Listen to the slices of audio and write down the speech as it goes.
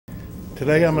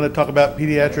Today I'm going to talk about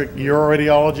pediatric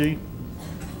uroradiology.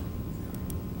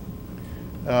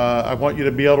 I want you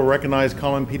to be able to recognize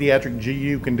common pediatric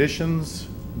GU conditions,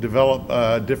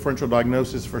 develop differential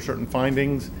diagnosis for certain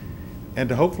findings, and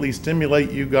to hopefully stimulate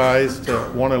you guys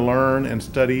to want to learn and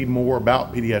study more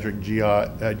about pediatric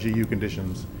GU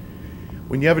conditions.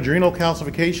 When you have adrenal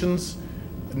calcifications,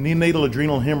 neonatal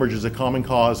adrenal hemorrhage is a common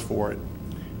cause for it,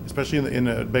 especially in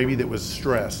a baby that was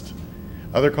stressed.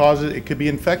 Other causes, it could be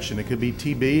infection, it could be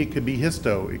TB, it could be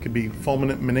histo, it could be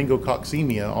fulminant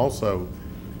meningococcemia also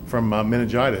from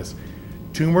meningitis.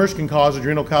 Tumors can cause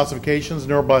adrenal calcifications,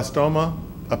 neuroblastoma,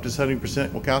 up to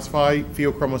 70% will calcify,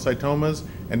 pheochromocytomas,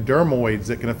 and dermoids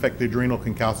that can affect the adrenal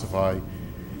can calcify.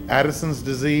 Addison's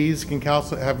disease can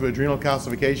have adrenal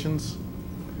calcifications.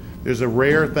 There's a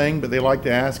rare thing, but they like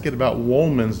to ask it about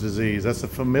Wolman's disease. That's a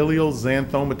familial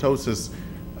xanthomatosis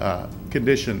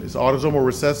condition. It's autosomal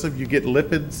recessive. You get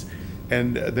lipids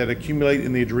and that accumulate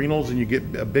in the adrenals, and you get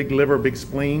a big liver, big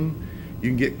spleen. You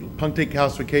can get punctate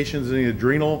calcifications in the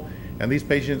adrenal, and these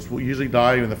patients will usually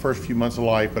die in the first few months of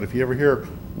life. But if you ever hear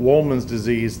Wolman's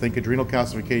disease, think adrenal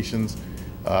calcifications,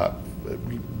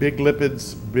 big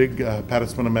lipids, big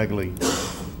hepatosplenomegaly.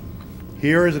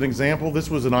 Here is an example.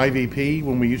 This was an IVP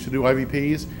when we used to do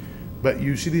IVPs, but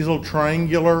you see these little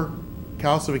triangular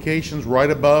calcifications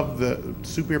right above the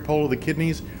superior pole of the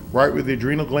kidneys, right where the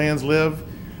adrenal glands live.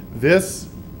 This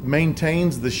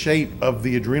maintains the shape of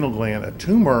the adrenal gland. A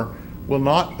tumor will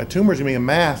not, a tumor is going to be a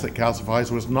mass that calcifies,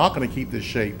 so it's not going to keep this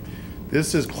shape.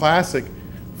 This is classic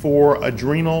for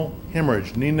adrenal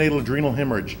hemorrhage, neonatal adrenal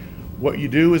hemorrhage. What you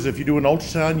do is if you do an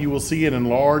ultrasound, you will see an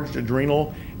enlarged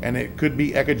adrenal, and it could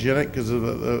be echogenic because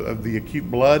of the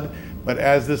acute blood. But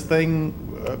as this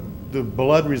thing, the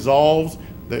blood resolves,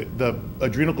 the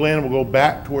adrenal gland will go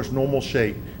back towards normal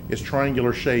shape, its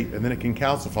triangular shape, and then it can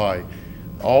calcify.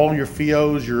 All your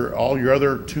pheos, all your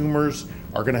other tumors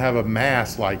are going to have a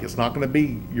mass like. It's not going to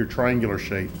be your triangular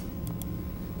shape.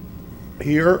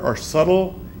 Here are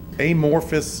subtle,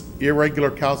 amorphous,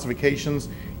 irregular calcifications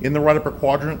in the right upper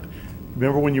quadrant.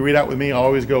 Remember when you read out with me, I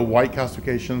always go white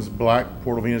calcifications, black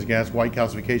portal venous gas, white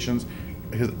calcifications,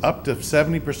 because up to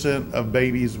 70% of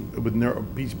babies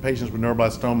with patients with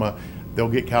neuroblastoma, they'll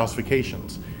get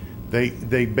calcifications.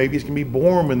 Babies can be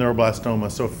born with neuroblastoma,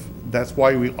 so that's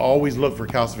why we always look for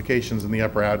calcifications in the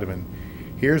upper abdomen.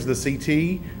 Here's the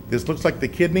CT. This looks like the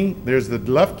kidney. There's the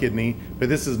left kidney, but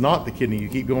this is not the kidney. You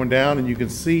keep going down and you can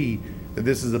see that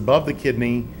this is above the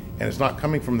kidney and it's not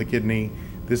coming from the kidney.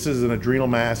 This is an adrenal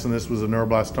mass and this was a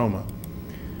neuroblastoma.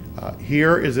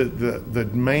 Here is the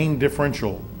main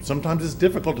differential. Sometimes it's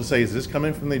difficult to say, is this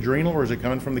coming from the adrenal or is it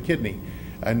coming from the kidney?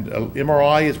 And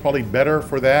MRI is probably better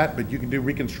for that, but you can do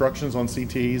reconstructions on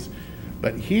CTs.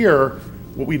 But here,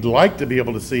 what we'd like to be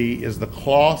able to see is the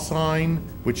claw sign,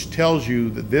 which tells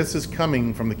you that this is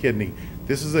coming from the kidney.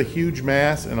 This is a huge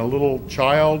mass in a little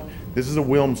child. This is a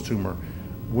Wilms tumor.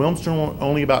 Wilms tumor,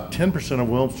 only about 10% of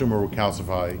Wilms tumor will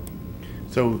calcify.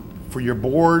 So for your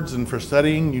boards and for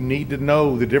studying, you need to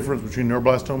know the difference between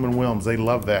neuroblastoma and Wilms. They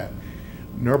love that.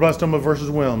 Neuroblastoma versus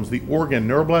Wilms. The organ,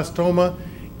 neuroblastoma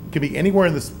can be anywhere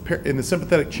in the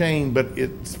sympathetic chain, but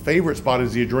its favorite spot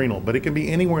is the adrenal, but it can be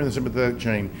anywhere in the sympathetic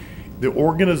chain. The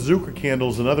organ of Zucker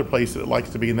is another place that it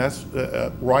likes to be, and that's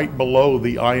right below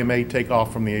the IMA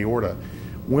takeoff from the aorta.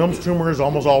 Wilms tumor is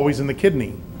almost always in the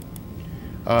kidney.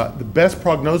 The best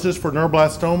prognosis for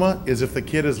neuroblastoma is if the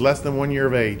kid is less than 1 year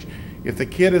of age. If the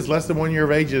kid is less than 1 year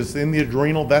of age, is in the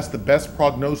adrenal, that's the best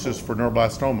prognosis for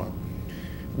neuroblastoma.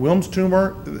 Wilms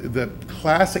tumor, the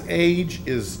classic age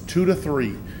is 2 to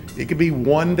 3. It could be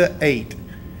 1 to 8.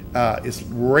 It's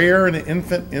rare in an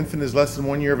infant. Infant is less than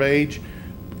 1 year of age.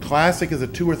 Classic is a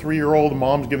 2 or 3 year old.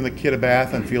 Mom's giving the kid a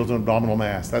bath and feels an abdominal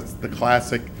mass. That's the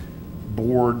classic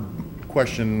board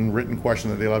question, written question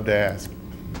that they love to ask.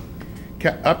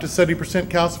 Up to 70%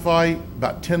 calcify,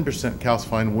 about 10%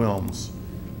 calcify in Wilms.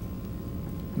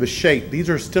 The shape, these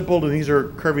are stippled and these are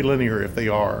curvilinear if they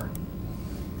are.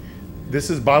 This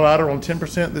is bilateral on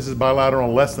 10%, this is bilateral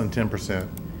on less than 10%.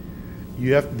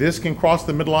 This can cross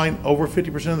the midline over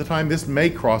 50% of the time. This may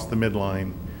cross the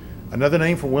midline. Another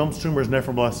name for Wilms tumor is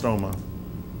nephroblastoma.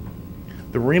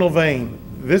 The renal vein,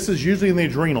 this is usually in the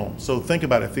adrenal. So think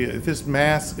about it, if this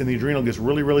mass in the adrenal gets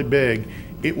really, really big,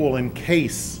 it will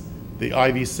encase the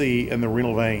IVC and the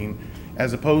renal vein,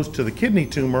 as opposed to the kidney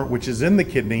tumor, which is in the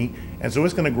kidney, and so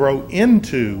it's going to grow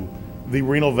into the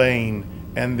renal vein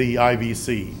and the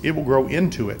IVC. It will grow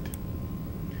into it.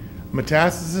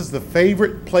 Metastasis, the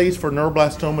favorite place for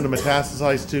neuroblastoma to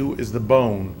metastasize to is the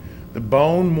bone. The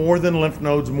bone more than lymph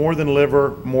nodes, more than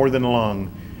liver, more than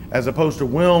lung. as opposed to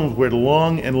Wilms where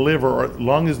lung and liver, or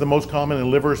lung is the most common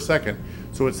and liver is second.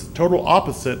 So it's total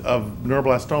opposite of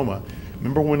neuroblastoma.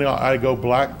 Remember when I go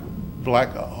black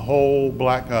hole,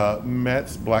 black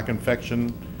Mets, black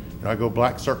infection, I go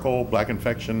black circle, black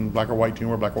infection, black or white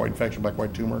tumor, black or white infection, black or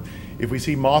white tumor. If we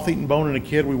see moth-eaten bone in a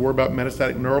kid, we worry about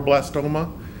metastatic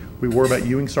neuroblastoma. We worry about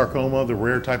Ewing sarcoma, the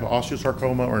rare type of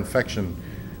osteosarcoma, or infection,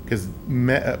 because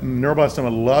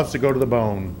neuroblastoma loves to go to the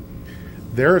bone.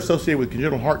 They're associated with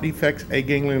congenital heart defects,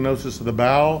 aganglionosis of the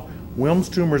bowel.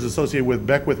 Wilms tumor is associated with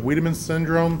Beckwith-Wiedemann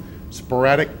syndrome,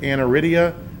 sporadic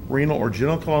aniridia, renal or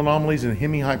genital anomalies, and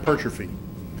hemihypertrophy.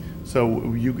 So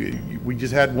we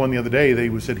just had one the other day. They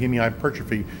said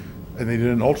hemihypertrophy, and they did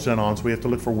an ultrasound on. So we have to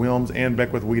look for Wilms and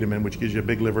Beckwith-Wiedemann, which gives you a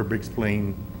big liver, big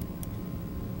spleen.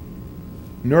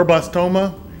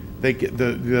 Neuroblastoma, the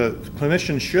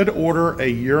clinician should order a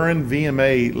urine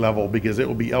VMA level because it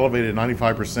will be elevated at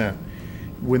 95%.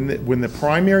 When the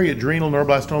primary adrenal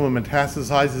neuroblastoma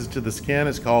metastasizes to the skin,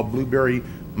 it's called blueberry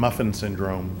muffin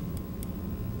syndrome.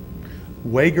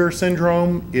 Weger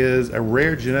syndrome is a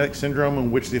rare genetic syndrome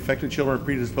in which the affected children are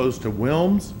predisposed to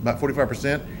Wilms, about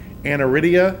 45%,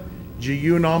 aniridia,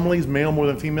 GU anomalies, male more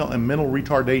than female, and mental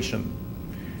retardation.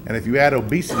 And if you add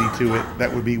obesity to it,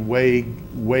 that would be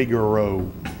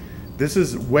Weger-O. This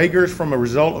is Weger's from a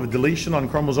result of a deletion on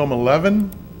chromosome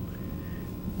 11.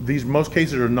 These, most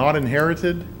cases, are not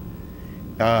inherited.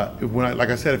 Like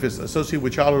I said, if it's associated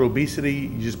with childhood obesity,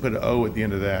 you just put an O at the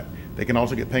end of that. They can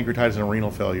also get pancreatitis and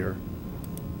renal failure.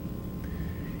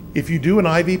 If you do an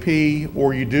IVP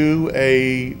or you do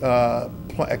a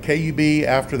KUB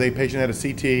after the patient had a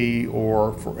CT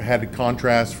or had a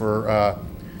contrast for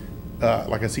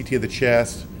like a CT of the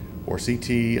chest or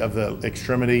CT of the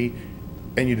extremity,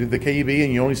 and you did the KUB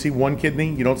and you only see one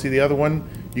kidney, you don't see the other one,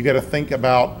 you got to think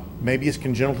about maybe it's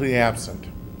congenitally absent.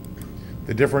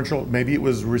 The differential, maybe it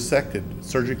was resected,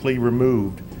 surgically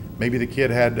removed. Maybe the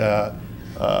kid had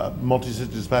multicystic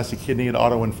dysplastic kidney and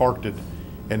auto-infarcted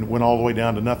and went all the way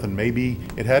down to nothing. Maybe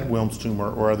it had Wilms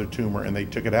tumor or other tumor and they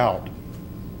took it out.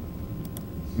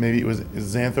 Maybe it was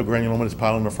xanthogranulomatous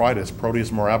pyelonephritis,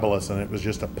 Proteus mirabilis, and it was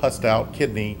just a pussed out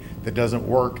kidney that doesn't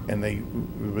work and it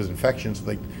was infection, so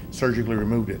they surgically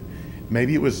removed it.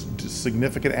 Maybe it was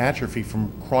significant atrophy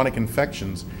from chronic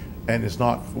infections and it's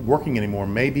not working anymore.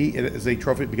 Maybe it is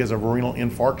atrophic because of renal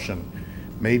infarction.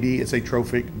 Maybe it's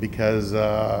atrophic because,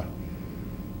 I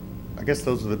guess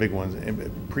those are the big ones.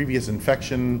 Previous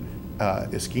infection,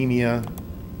 ischemia,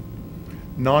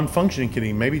 non-functioning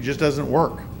kidney, maybe it just doesn't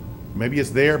work. Maybe it's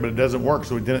there, but it doesn't work,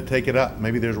 so it didn't take it up.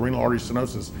 Maybe there's renal artery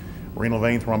stenosis, renal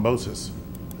vein thrombosis.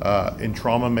 In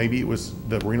trauma, maybe it was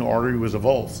the renal artery was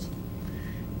avulsed.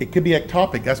 It could be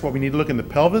ectopic. That's why we need to look in the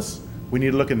pelvis. We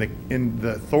need to look in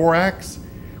the thorax.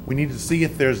 We need to see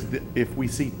if we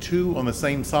see two on the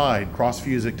same side,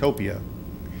 cross-fused ectopia.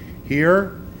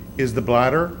 Here is the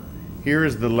bladder. Here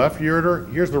is the left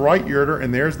ureter. Here's the right ureter,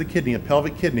 and there's the kidney, a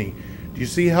pelvic kidney. Do you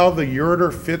see how the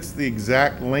ureter fits the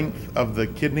exact length of the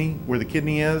kidney, where the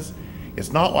kidney is?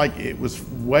 It's not like it was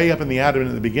way up in the abdomen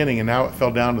at the beginning and now it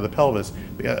fell down to the pelvis.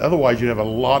 Otherwise, you'd have a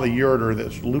lot of ureter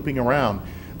that's looping around.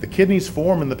 The kidneys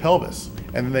form in the pelvis,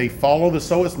 and then they follow the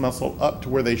psoas muscle up to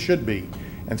where they should be.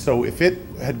 And so if it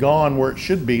had gone where it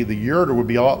should be, the ureter would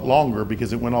be a lot longer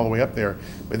because it went all the way up there.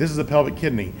 But this is a pelvic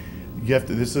kidney.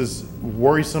 This is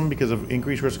worrisome because of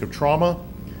increased risk of trauma.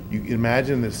 You can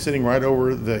imagine that sitting right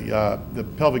over the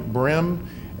pelvic brim,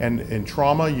 and in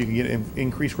trauma, you can get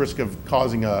increased risk of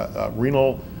causing a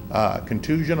renal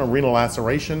contusion or renal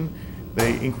laceration.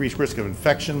 They increase risk of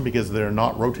infection because they're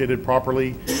not rotated properly,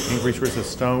 increased risk of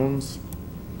stones.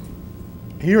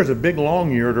 Here is a big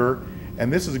long ureter,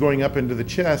 and this is going up into the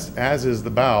chest, as is the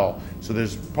bowel. So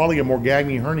there's probably a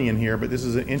Morgagni hernia in here, but this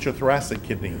is an intrathoracic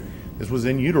kidney. This was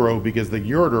in utero because the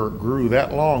ureter grew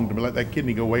that long to let that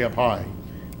kidney go way up high.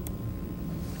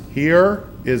 Here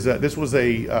is, this was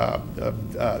a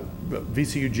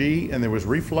VCUG, and there was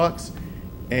reflux.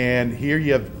 And here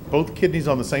you have both kidneys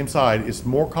on the same side. It's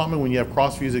more common when you have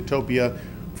cross-fused ectopia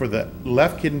for the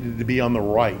left kidney to be on the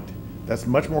right. That's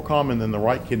much more common than the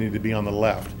right kidney to be on the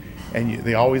left. And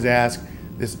they always ask,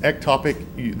 this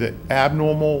ectopic, the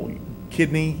abnormal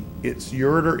kidney, its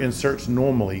ureter inserts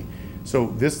normally. So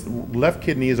this left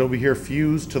kidney is over here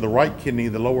fused to the right kidney,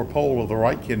 the lower pole of the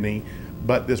right kidney,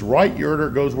 but this right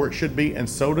ureter goes where it should be, and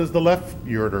so does the left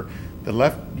ureter. The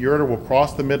left ureter will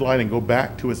cross the midline and go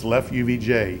back to its left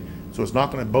UVJ. So it's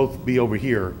not going to both be over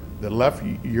here. The left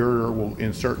ureter will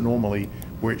insert normally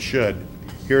where it should.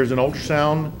 Here's an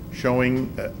ultrasound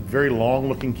showing a very long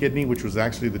looking kidney, which was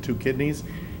actually the two kidneys.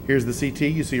 Here's the CT.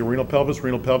 You see a renal pelvis,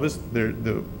 renal pelvis.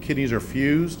 The kidneys are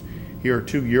fused. Here are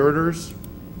two ureters.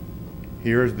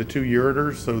 Here's the two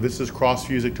ureters. So this is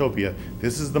cross-fuse ectopia.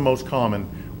 This is the most common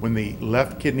when the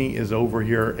left kidney is over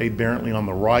here aberrantly on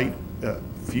the right,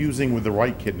 fusing with the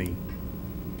right kidney.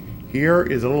 Here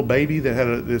is a little baby that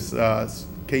had this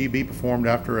KUB performed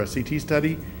after a CT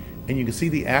study, and you can see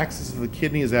the axis of the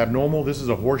kidney is abnormal. This is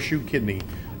a horseshoe kidney.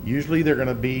 Usually they're going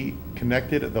to be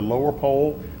connected at the lower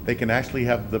pole. They can actually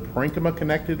have the parenchyma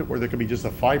connected, or there could be just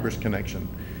a fibrous connection.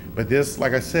 But this,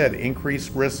 like I said,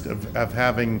 increased risk of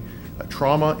having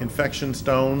trauma, infection,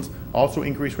 stones, also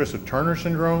increased risk of Turner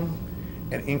syndrome,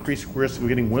 and increased risk of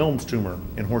getting Wilms tumor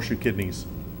in horseshoe kidneys.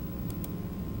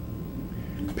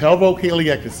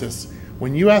 Pelvochaliectasis.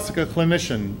 When you ask a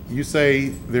clinician, you say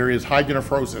there is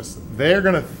hydronephrosis, they're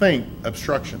going to think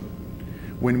obstruction.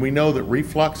 When we know that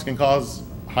reflux can cause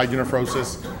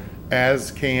hydronephrosis,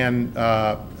 as can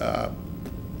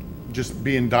just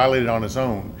being dilated on its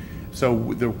own.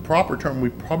 So the proper term we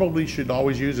probably should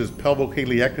always use is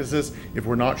pelvochaliectasis if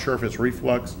we're not sure if it's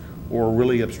reflux or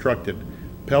really obstructed.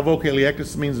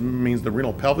 Pelvochaliectasis means the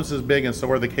renal pelvis is big and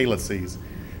so are the calyces.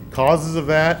 Causes of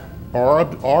that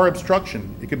are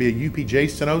obstruction. It could be a UPJ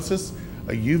stenosis,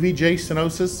 a UVJ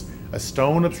stenosis, a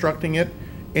stone obstructing it,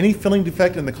 any filling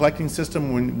defect in the collecting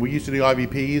system. When we used to do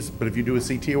IVPs, but if you do a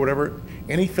CT or whatever,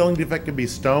 any filling defect could be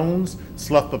stones,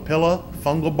 slough papilla,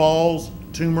 fungal balls,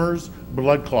 tumors,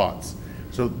 blood clots.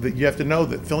 So that you have to know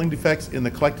that filling defects in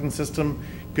the collecting system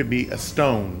could be a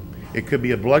stone, it could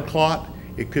be a blood clot,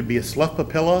 it could be a slough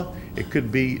papilla, it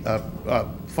could be a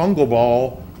fungal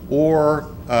ball, or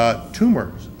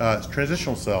tumors,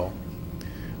 transitional cell.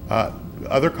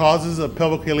 Other causes of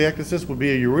pelvochaliectasis would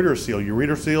be a ureterocele.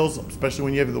 Ureteroceles, especially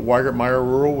when you have the Weigert-Meyer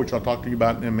rule, which I'll talk to you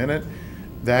about in a minute,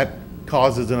 that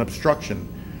causes an obstruction.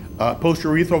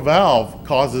 Posturethral valve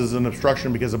causes an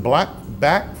obstruction because of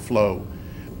back flow,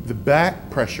 the back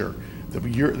pressure.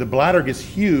 The bladder gets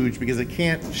huge because it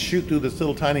can't shoot through this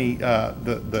little tiny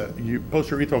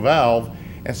posturethral valve,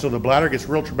 and so the bladder gets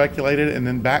real trabeculated, and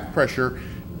then back pressure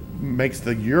makes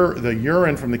the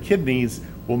urine from the kidneys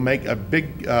will make a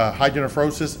big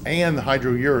hydronephrosis and the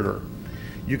hydroureter.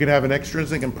 You can have an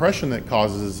extrinsic impression that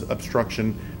causes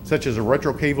obstruction, such as a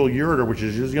retrocaval ureter, which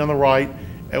is usually on the right,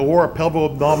 or a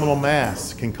pelvo-abdominal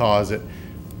mass can cause it.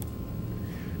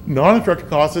 Non-obstructive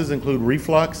causes include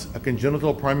reflux, a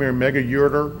congenital primary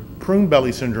megaureter, prune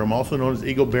belly syndrome, also known as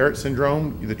Eagle-Barrett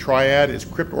syndrome. The triad is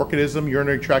cryptorchidism,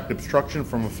 urinary tract obstruction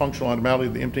from a functional abnormality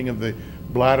of the emptying of the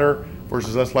bladder,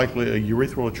 versus less likely a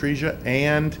urethral atresia,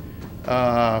 and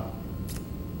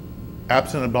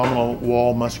absent abdominal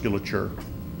wall musculature.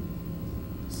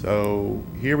 So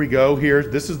here we go.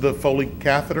 This is the Foley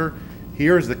catheter.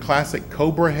 Here is the classic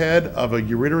cobra head of a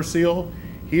ureterocele.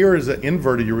 Here is an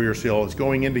inverted ureterocele. It's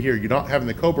going into here. You're not having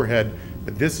the cobra head,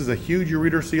 but this is a huge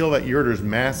ureterocele. That ureter is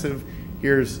massive.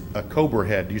 Here's a cobra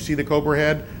head. Do you see the cobra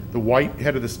head? The white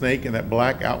head of the snake and that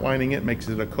black outlining it makes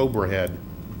it a cobra head.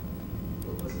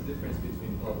 What's the difference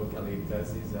between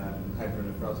pelvochaliectasis and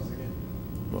hydronephrosis again?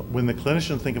 When the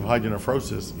clinicians think of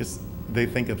hydronephrosis, they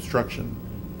think obstruction.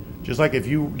 Just like if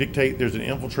you dictate there's an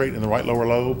infiltrate in the right lower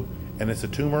lobe and it's a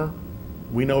tumor,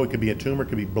 we know it could be a tumor, it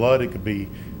could be blood, it could be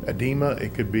edema,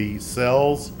 it could be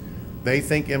cells. They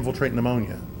think infiltrate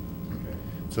pneumonia. Okay.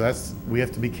 So we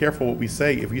have to be careful what we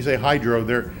say. If you say hydro,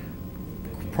 they're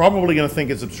probably going to think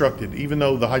it's obstructed, even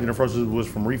though the hydronephrosis was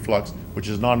from reflux, which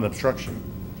is not an obstruction.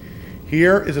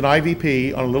 Here is an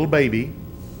IVP on a little baby. You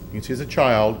can see it's a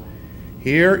child.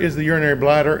 Here is the urinary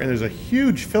bladder, and there's a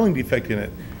huge filling defect in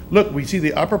it. Look, we see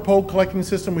the upper pole collecting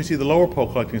system, we see the lower pole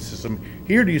collecting system.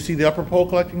 Here, do you see the upper pole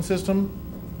collecting system?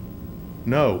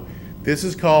 No. This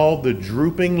is called the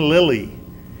drooping lily.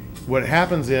 What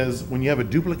happens is, when you have a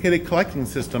duplicated collecting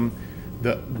system,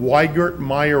 the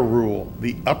Weigert-Meyer rule,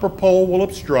 the upper pole will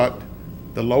obstruct,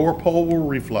 the lower pole will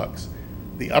reflux.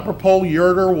 The upper pole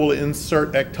ureter will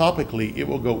insert ectopically. It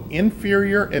will go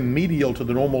inferior and medial to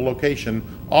the normal location,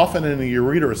 often in a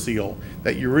ureterocele.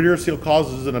 That ureterocele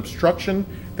causes an obstruction.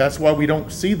 That's why we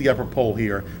don't see the upper pole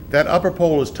here. That upper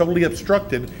pole is totally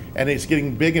obstructed, and it's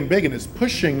getting big, and it's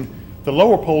pushing the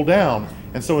lower pole down.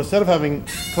 And so instead of having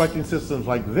collecting systems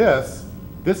like this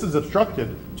is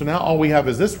obstructed. So now all we have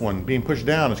is this one being pushed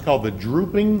down. It's called the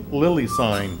drooping lily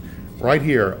sign. Right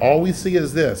here, all we see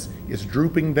is this. It's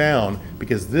drooping down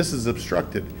because this is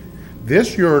obstructed.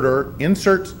 This ureter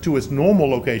inserts to its normal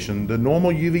location, the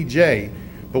normal UVJ.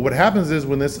 But what happens is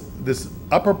when this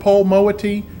upper pole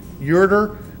moiety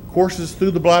ureter courses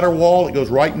through the bladder wall, it goes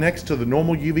right next to the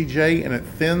normal UVJ and it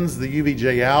thins the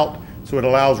UVJ out, so it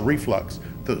allows reflux.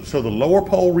 So the lower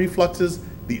pole refluxes,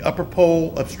 the upper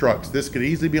pole obstructs. This could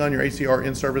easily be on your ACR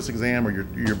in-service exam or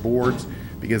your boards,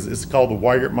 because it's called the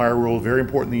Weigert-Meyer rule. Very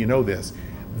important that you know this.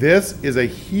 This is a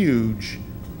huge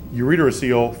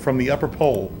ureterocele from the upper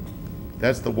pole.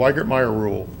 That's the Weigert-Meyer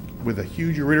rule, with a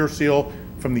huge ureterocele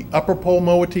from the upper pole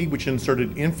moiety, which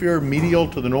inserted inferior medial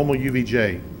to the normal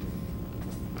UVJ.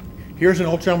 Here's an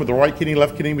ultrasound with the right kidney,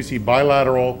 left kidney. We see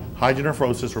bilateral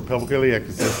hydronephrosis or pelvic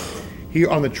ileectasis.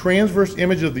 Here on the transverse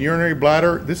image of the urinary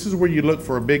bladder, this is where you look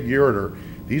for a big ureter.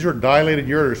 These are dilated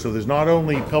ureters, so there's not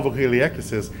only pelvic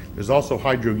ileectasis, there's also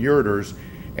hydroureters.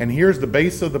 And here's the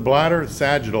base of the bladder,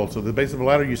 sagittal. So the base of the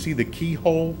bladder, you see the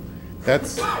keyhole.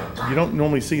 That's, you don't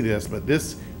normally see this, but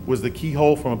this was the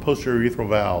keyhole from a posterior urethral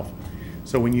valve.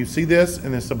 So when you see this,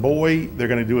 and it's a boy, they're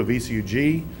going to do a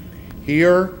VCUG.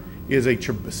 Here is a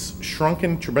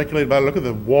shrunken trabeculated bladder. Look at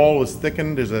the wall is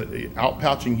thickened. There's a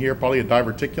outpouching here, probably a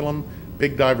diverticulum,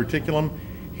 big diverticulum.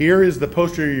 Here is the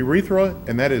posterior urethra,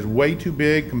 and that is way too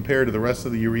big compared to the rest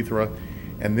of the urethra.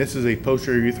 And this is a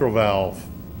posterior urethral valve.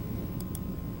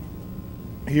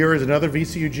 Here is another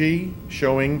VCUG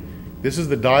showing this is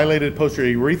the dilated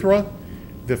posterior urethra.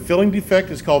 The filling defect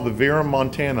is called the verum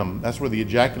montanum. That's where the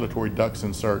ejaculatory ducts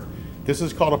insert. This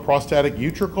is called a prostatic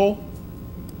utricle.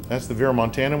 That's the verum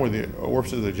montanum, where the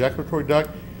orifice of the ejaculatory duct.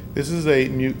 This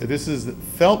is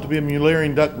felt to be a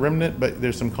Mullerian duct remnant, but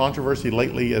there's some controversy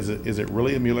lately. Is it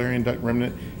really a Mullerian duct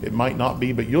remnant? It might not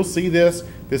be, but you'll see this.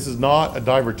 This is not a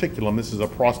diverticulum. This is a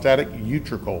prostatic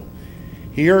utricle.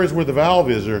 Here is where the valve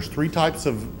is. There's three types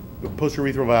of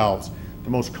posterior urethral valves. The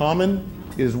most common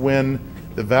is when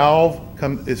the valve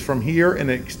is from here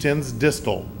and it extends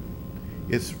distal.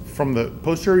 It's from the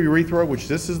posterior urethra, which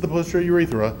this is the posterior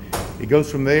urethra. It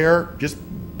goes from there just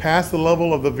past the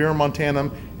level of the verum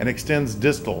montanum and extends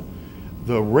distal.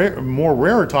 The more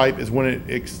rarer type is when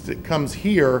it comes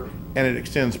here and it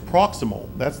extends proximal.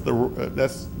 That's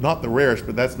not the rarest,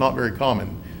 but that's not very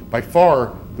common. By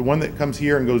far, the one that comes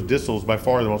here and goes distal is by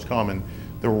far the most common.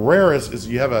 The rarest is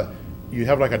you have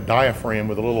like a diaphragm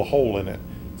with a little hole in it.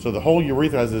 So the whole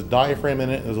urethra has this diaphragm in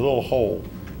it, there's a little hole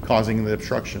causing the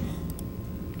obstruction.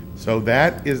 So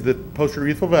that is the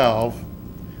posterior urethral valve.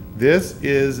 This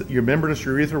is your membranous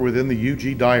urethra within the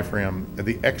UG diaphragm,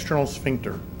 the external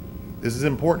sphincter. This is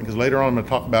important because later on I'm going to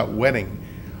talk about wetting.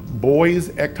 Boys'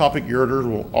 ectopic ureters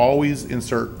will always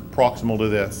insert proximal to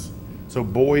this. So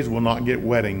boys will not get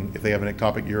wetting if they have an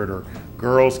ectopic ureter.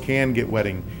 Girls can get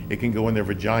wetting. It can go in their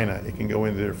vagina. It can go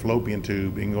in their fallopian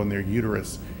tube. It can go in their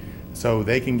uterus. So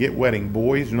they can get wetting.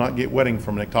 Boys do not get wetting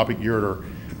from an ectopic ureter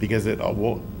because it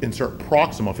will insert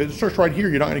proximal. If it inserts right here,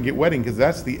 you're not going to get wetting because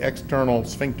that's the external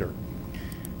sphincter.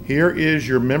 Here is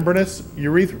your membranous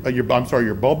urethra, your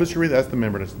bulbous urethra, that's the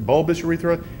membranous. Bulbous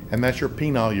urethra, and that's your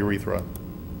penile urethra.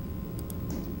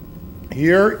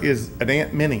 Here is an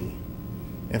Aunt Minnie.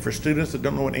 And for students that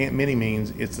don't know what Aunt Minnie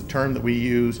means, it's the term that we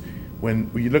use when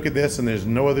you look at this and there's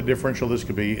no other differential this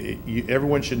could be.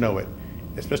 Everyone should know it,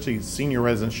 especially senior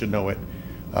residents should know it.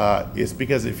 It's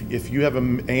because if you have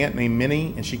an aunt named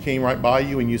Minnie and she came right by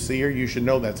you and you see her, you should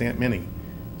know that's Aunt Minnie.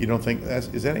 You don't think,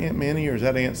 is that Aunt Minnie or is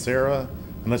that Aunt Sarah?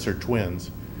 Unless they're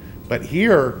twins. But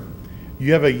here,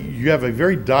 you have a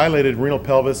very dilated renal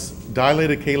pelvis,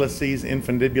 dilated calyces,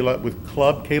 infundibula with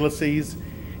club calyces,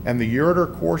 and the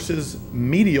ureter courses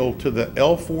medial to the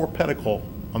L4 pedicle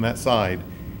on that side.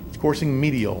 It's coursing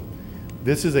medial.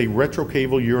 This is a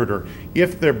retrocaval ureter.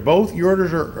 If they're both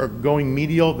ureters are going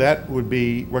medial, that would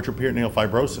be retroperitoneal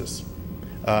fibrosis.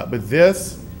 But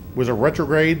this was a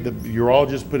retrograde. The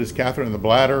urologist put his catheter in the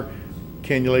bladder,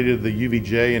 cannulated the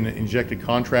UVJ and injected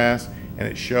contrast, and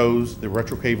it shows the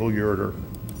retrocaval ureter,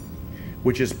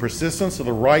 which is persistence of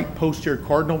the right posterior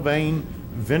cardinal vein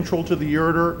ventral to the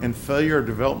ureter and failure of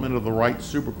development of the right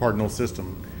supracardinal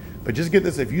system. But just get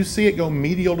this, if you see it go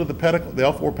medial to the pedicle, the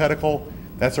L4 pedicle,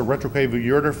 that's a retrocaval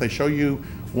ureter. If they show you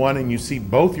one and you see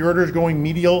both ureters going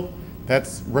medial,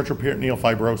 that's retroperitoneal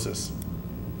fibrosis.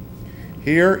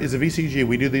 Here is a VCG.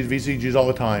 We do these VCGs all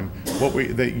the time.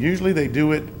 They usually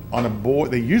do it on a boy.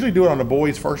 They usually do it on a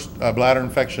boy's first bladder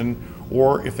infection,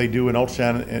 or if they do an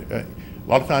ultrasound. A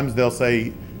lot of times they'll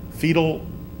say fetal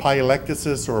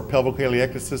pyelectasis or pelvic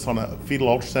ileectasis on a fetal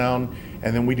ultrasound,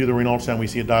 and then we do the renal ultrasound. We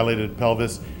see a dilated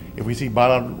pelvis. If we see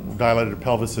bilateral dilated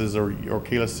pelvises or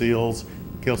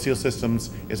calyceal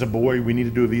systems, as a boy, we need to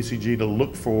do a VCG to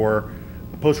look for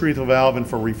a posturethral valve and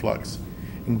for reflux.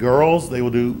 In girls, they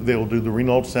will do the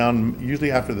renal ultrasound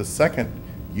usually after the second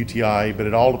UTI, but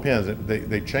it all depends.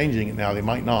 They're changing it now. They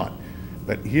might not.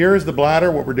 But here's the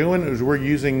bladder. What we're doing is we're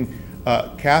using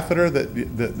catheter that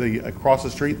the across the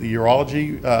street the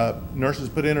urology nurses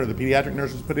put in or the pediatric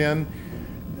nurses put in.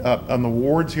 On the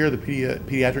wards here, the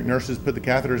pediatric nurses put the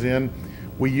catheters in.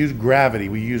 We use gravity.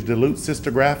 We use dilute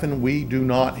cystographin. We do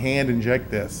not hand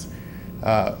inject this.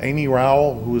 Amy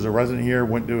Rowell, who was a resident here,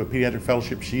 went to a pediatric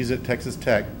fellowship. She's at Texas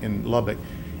Tech in Lubbock,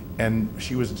 and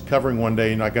she was covering one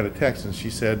day, and I got a text, and she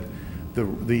said,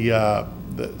 the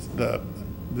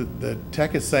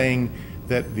tech is saying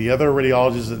that the other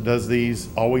radiologist that does these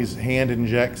always hand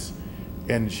injects,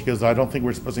 and she goes, I don't think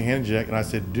we're supposed to hand inject. And I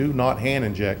said, do not hand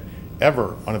inject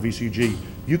ever on a VCG.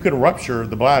 You could rupture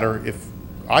the bladder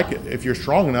if you're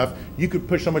strong enough. You could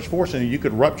push so much force in it, you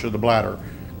could rupture the bladder.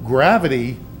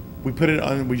 Gravity, we put it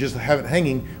on, we just have it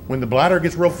hanging. When the bladder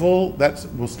gets real full, that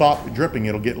will stop dripping.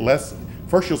 It'll get less.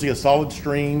 First you'll see a solid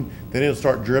stream, then it'll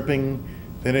start dripping,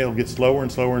 then it'll get slower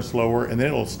and slower and slower, and then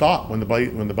it'll stop when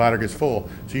the bladder gets full,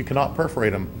 so you cannot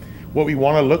perforate them. What we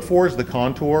want to look for is the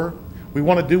contour. We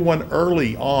want to do one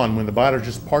early on when the bladder is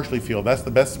just partially filled. That's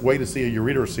the best way to see a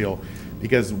ureter seal,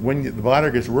 because when the bladder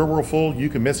gets real full, you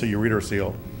can miss a ureter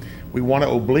seal. We want to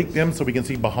oblique them so we can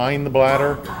see behind the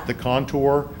bladder, the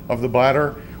contour of the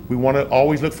bladder. We want to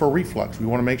always look for reflux. We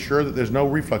want to make sure that there's no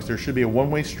reflux. There should be a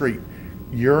one-way street.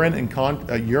 Urine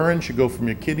should go from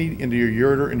your kidney into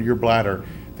your ureter into your bladder.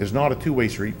 There's not a two-way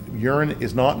street. Urine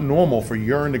is not normal for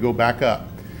urine to go back up.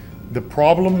 The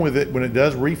problem with it when it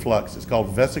does reflux, it's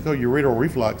called vesicoureteral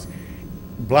reflux.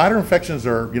 Bladder infections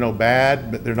are,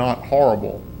 bad, but they're not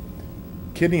horrible.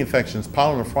 Kidney infections,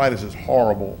 pyelonephritis is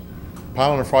horrible.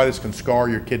 Pyelonephritis can scar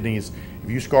your kidneys. If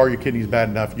you scar your kidneys bad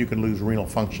enough, you can lose renal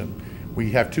function.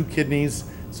 We have 2 kidneys,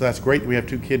 so that's great that we have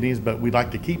 2 kidneys, but we'd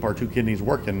like to keep our 2 kidneys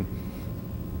working.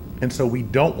 And so we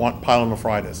don't want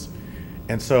pyelonephritis.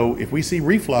 And so if we see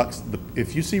reflux,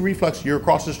 if you see reflux, you're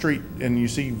across the street and you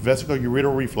see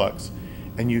vesicoureteral reflux,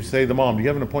 and you say to the mom, do you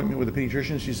have an appointment with a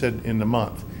pediatrician? She said, in a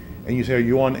month. And you say, are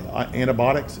you on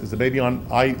antibiotics? Is the baby on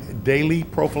daily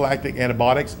prophylactic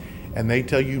antibiotics? And they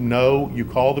tell you no. You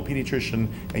call the pediatrician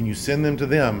and you send them to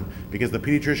them, because the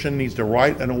pediatrician needs to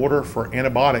write an order for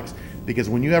antibiotics, because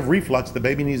when you have reflux, the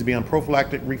baby needs to be on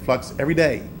prophylactic reflux every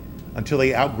day until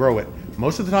they outgrow it.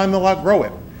 Most of the time they'll outgrow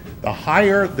it. The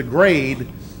higher the grade,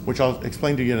 which I'll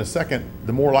explain to you in a second,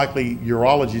 the more likely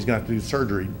urology is going to have to do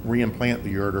surgery, reimplant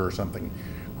the ureter or something.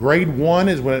 Grade 1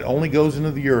 is when it only goes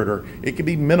into the ureter. It could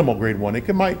be minimal grade 1.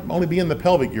 It might only be in the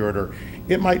pelvic ureter.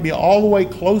 It might be all the way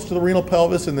close to the renal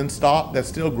pelvis and then stop. That's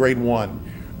still grade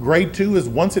 1. Grade 2 is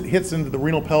once it hits into the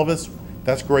renal pelvis,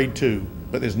 that's grade 2,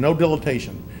 but there's no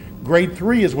dilatation. Grade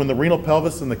 3 is when the renal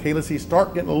pelvis and the calyces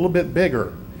start getting a little bit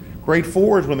bigger. Grade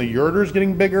 4 is when the ureter is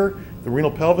getting bigger, the renal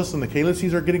pelvis and the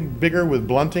calyces are getting bigger with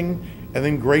blunting, and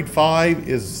then grade 5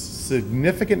 is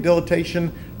significant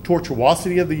dilatation,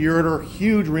 tortuosity of the ureter,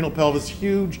 huge renal pelvis,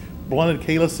 huge blunted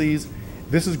calyces.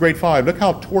 This is grade 5. Look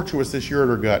how tortuous this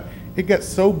ureter got. It got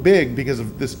so big because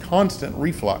of this constant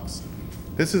reflux.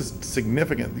 This is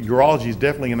significant. Urology is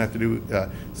definitely going to have to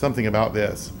do something about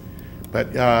this. But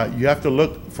you have to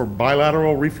look for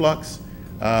bilateral reflux.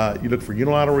 You look for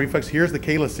unilateral reflux. Here's the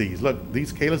calyces. Look,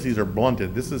 these calyces are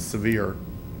blunted. This is severe.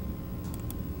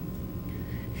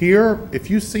 Here,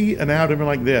 if you see an abdomen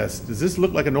like this, does this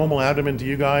look like a normal abdomen to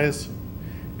you guys?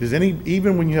 Does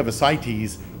even when you have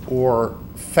ascites or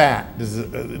fat, does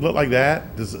it look like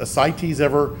that? Does ascites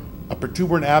a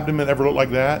protuberant abdomen ever look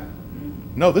like that?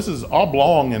 No, this is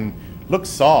oblong and looks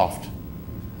soft.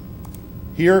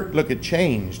 Here, look, it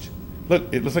changed.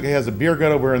 Look, it looks like it has a beer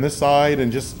gut over on this side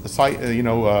and just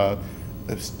a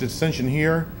dissension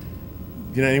here.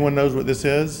 Anyone knows what this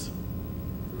is?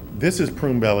 This is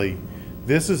prune belly.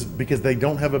 This is because they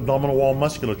don't have abdominal wall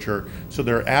musculature, so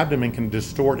their abdomen can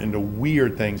distort into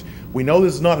weird things. We know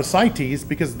this is not ascites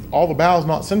because all the bowel is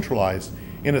not centralized.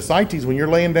 In ascites, when you're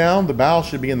laying down, the bowel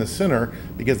should be in the center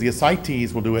because the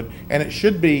ascites will do it, and it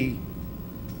should be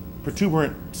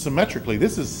protuberant symmetrically.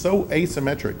 This is so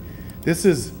asymmetric. This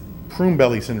is prune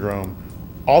belly syndrome,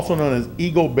 also known as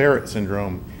Eagle-Barrett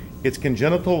syndrome. It's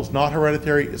congenital, it's not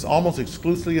hereditary, it's almost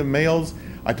exclusively of males.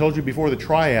 I told you before the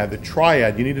triad,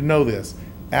 you need to know this: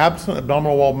 absent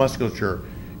abdominal wall musculature,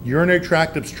 urinary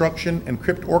tract obstruction, and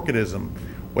cryptorchidism.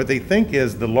 What they think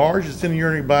is the largest in the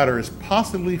urinary bladder is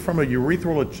possibly from a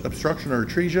urethral obstruction or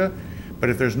atresia,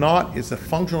 but if there's not, it's a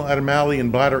functional abnormality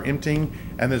in bladder emptying,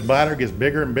 and this bladder gets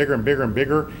bigger and bigger and bigger and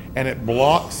bigger, and it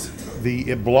blocks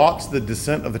the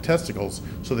descent of the testicles.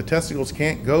 So the testicles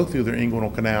can't go through their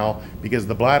inguinal canal because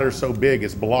the bladder is so big,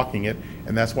 it's blocking it,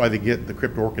 and that's why they get the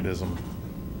cryptorchidism.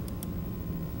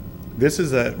 This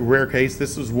is a rare case.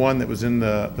 This was one that was in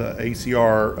the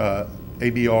ACR,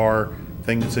 ABR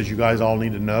thing that says you guys all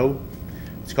need to know.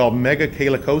 It's called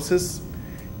megacalicosis.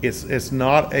 It's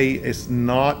not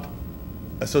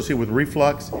associated with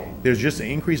reflux. There's just an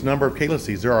increased number of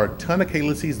calyces. There are a ton of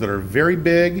calyces that are very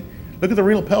big. Look at the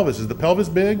renal pelvis. Is the pelvis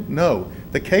big? No.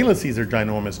 The calyces are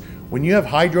ginormous. When you have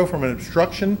hydro from an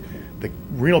obstruction, The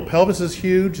renal pelvis is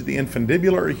huge, the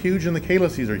infundibular are huge, and the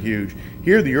calyces are huge.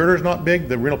 Here, the ureter is not big,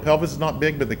 the renal pelvis is not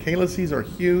big, but the calyces are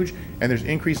huge, and there's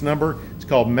increased number. It's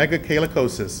called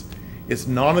megacalicosis. It's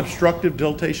non-obstructive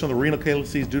dilatation of the renal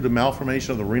calyces due to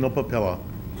malformation of the renal papilla,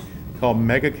 called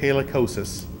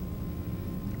megacalicosis.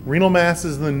 Renal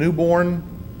masses in the newborn.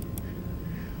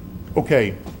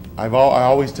 Okay, I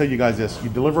always tell you guys this. You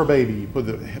deliver a baby, you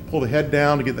pull the head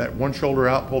down to get that one shoulder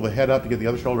out, pull the head up to get the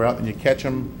other shoulder out, and you catch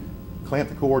them, clamp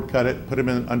the cord, cut it, put them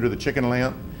in under the chicken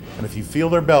lamp, and if you feel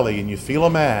their belly and you feel a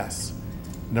mass,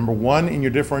 number 1 in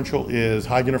your differential is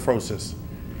hydronephrosis.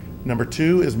 Number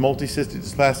 2 is multicystic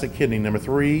dysplastic kidney. Number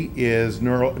 3 is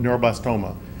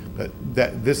neuroblastoma. But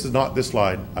this is not this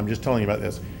slide. I'm just telling you about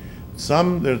this.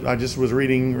 I just was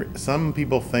reading, some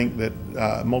people think that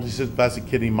multicystic dysplastic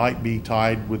kidney might be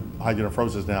tied with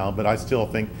hydronephrosis now, but I still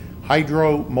think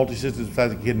multicystic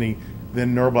dysplastic kidney,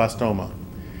 then neuroblastoma.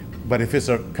 But if it's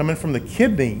coming from the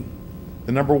kidney,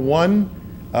 the number 1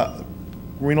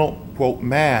 renal, quote,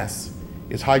 mass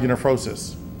is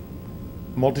hydronephrosis.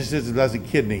 Multicystic dysplastic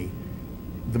kidney.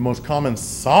 The most common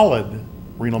solid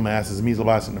renal mass is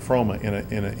mesoloblastic nephroma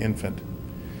in an infant.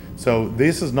 So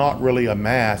this is not really a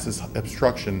mass, it's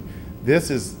obstruction.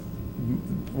 This is,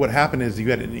 what happened is you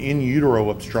get an in utero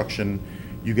obstruction,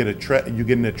 you get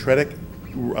an atretic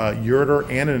ureter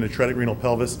and an atretic renal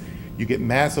pelvis. You get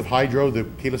massive hydro, the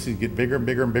calyces get bigger and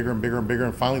bigger and bigger and bigger and bigger,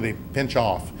 and finally they pinch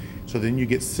off. So then you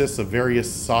get cysts of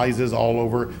various sizes all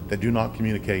over that do not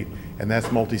communicate, and that's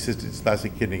multicystic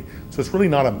dysplastic kidney. So it's really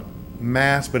not a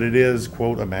mass, but it is,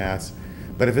 quote, a mass.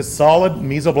 But if it's solid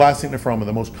mesoblastic nephroma,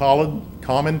 the most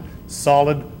common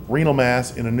solid renal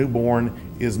mass in a newborn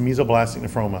is mesoblastic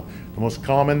nephroma. The most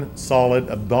common solid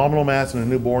abdominal mass in a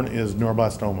newborn is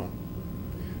neuroblastoma.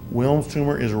 Wilms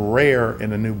tumor is rare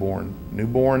in a newborn.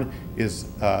 Newborn is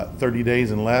 30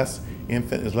 days and less.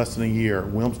 Infant is less than a year.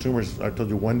 Wilms tumors, I told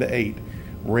you, 1 to 8.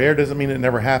 Rare doesn't mean it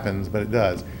never happens, but it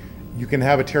does. You can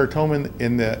have a teratoma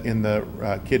in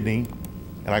the kidney,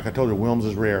 and like I told you, Wilms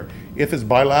is rare. If it's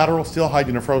bilateral, still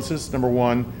hydronephrosis, number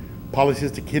 1,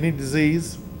 polycystic kidney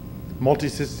disease,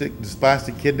 multicystic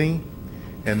dysplastic kidney,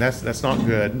 and that's not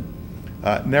good.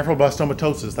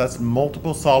 Nephroblastomatosis, that's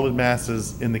multiple solid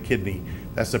masses in the kidney.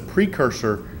 That's a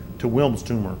precursor to Wilms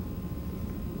tumor.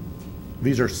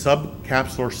 These are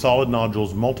subcapsular solid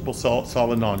nodules, multiple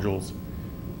solid nodules.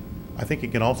 I think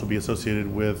it can also be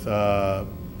associated with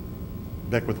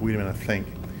Beckwith-Wiedemann, I think.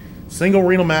 Single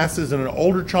renal masses in an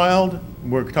older child,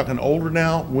 we're talking older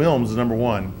now, Wilms is number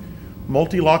 1.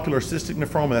 Multilocular cystic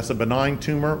nephroma, that's a benign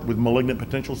tumor with malignant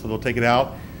potential, so they'll take it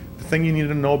out. The thing you need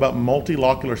to know about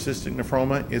multilocular cystic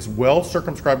nephroma is well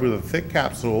circumscribed with a thick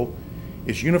capsule.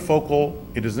 It's unifocal,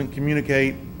 it doesn't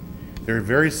communicate. They're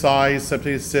various size,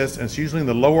 septated cysts, and it's usually in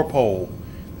the lower pole.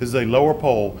 This is a lower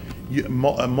pole. A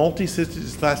multicystic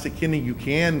dysplastic kidney, you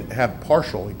can have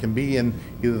partial. It can be in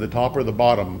either the top or the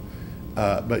bottom,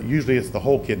 but usually it's the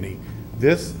whole kidney.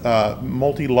 This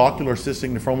multilocular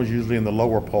cystic nephroma is usually in the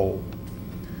lower pole.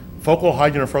 Focal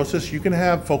hydronephrosis, you can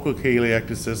have focal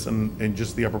kaliectasis in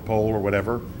just the upper pole or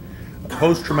whatever. A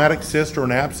post-traumatic cyst or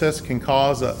an abscess can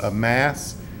cause a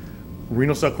mass.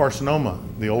 Renal cell carcinoma,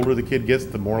 the older the kid gets,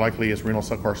 the more likely it's renal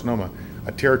cell carcinoma.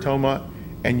 A teratoma,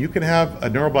 and you can have a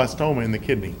neuroblastoma in the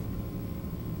kidney.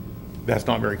 That's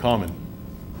not very common.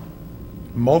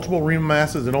 Multiple renal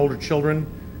masses in older children,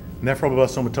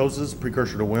 nephroblastomatosis,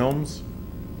 precursor to Wilms.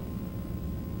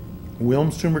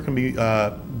 Wilms tumor can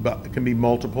be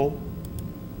multiple.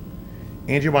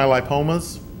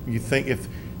 Angiomyolipomas, you think if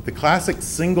the classic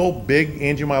single big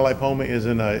angiomyolipoma is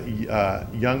in a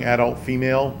young adult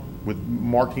female with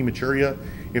marked hematuria,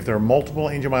 if there are multiple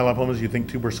angiomyolipomas, you think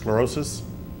tuberous sclerosis.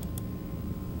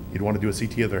 You'd want to do a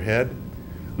CT of their head.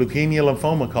 Leukemia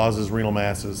lymphoma causes renal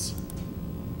masses.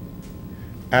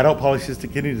 Adult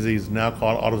polycystic kidney disease, now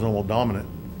called autosomal dominant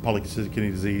polycystic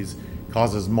kidney disease,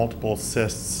 causes multiple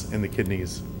cysts in the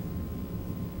kidneys.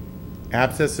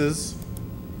 Abscesses.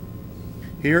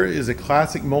 Here is a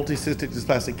classic multicystic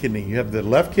dysplastic kidney. You have the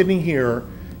left kidney here.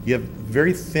 You have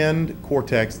very thin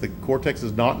cortex. The cortex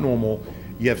is not normal.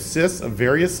 You have cysts of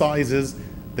various sizes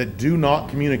that do not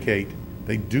communicate.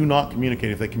 They do not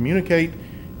communicate. If they communicate,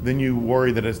 then you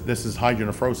worry that this is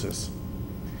hydronephrosis.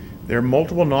 There are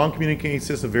multiple non-communicating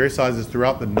cysts of various sizes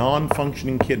throughout the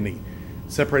non-functioning kidney,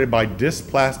 separated by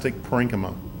dysplastic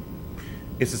parenchyma.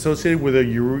 It's associated with a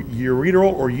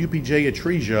ureteral or UPJ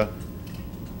atresia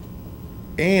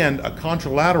and a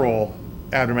contralateral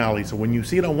abnormality. So when you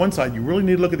see it on one side, you really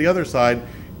need to look at the other side,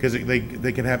 because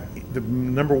they can have, the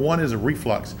number 1 is a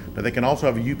reflux, but they can also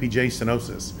have a UPJ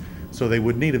stenosis. So they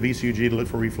would need a VCUG to look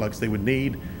for reflux. They would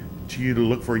need to you to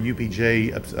look for a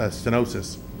UPJ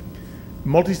stenosis.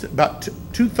 About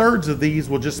 2/3 of these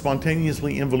will just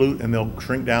spontaneously involute and they'll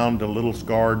shrink down to little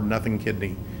scarred nothing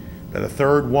kidney, but a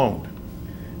third won't.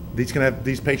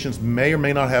 These patients may or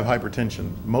may not have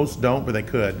hypertension. Most don't, but they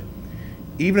could.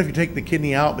 Even if you take the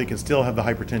kidney out, they can still have the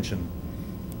hypertension.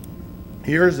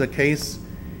 Here's a case.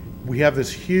 We have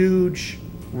this huge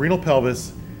renal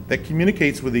pelvis that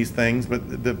communicates with these things,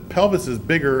 but the pelvis is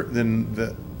bigger than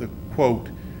the quote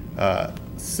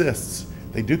cysts.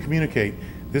 They do communicate.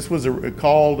 This was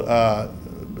called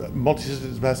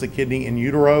multicystic dysplastic kidney in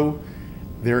utero.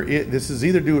 This is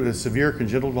either due to severe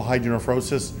congenital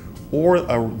hydronephrosis or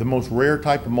the most rare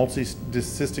type of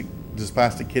multicystic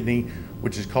dysplastic kidney,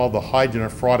 which is called the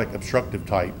hydronephrotic obstructive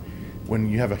type. When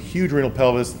you have a huge renal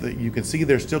pelvis, that you can see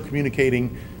they're still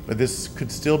communicating, but this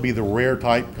could still be the rare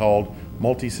type called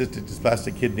multicystic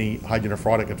dysplastic kidney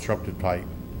hydronephrotic obstructive type.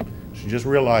 So just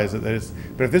realize that it's,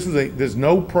 but if this was there's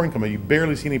no parenchyma, you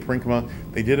barely see any parenchyma.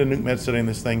 They did a nuke med study on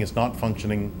this thing, it's not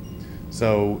functioning.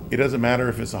 So it doesn't matter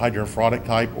if it's a hydronephrotic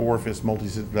type or if it's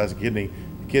multicystic dysplastic kidney,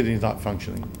 the kidney's not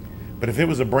functioning. But if it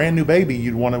was a brand new baby,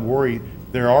 you'd want to worry.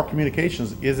 There are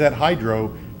communications. Is that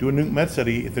hydro? Do a nuke med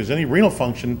study. If there's any renal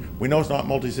function, we know it's not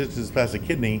multicystic dysplastic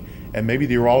kidney, and maybe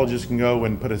the urologist can go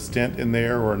and put a stent in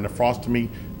there or a nephrostomy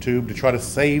tube to try to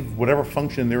save whatever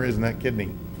function there is in that kidney.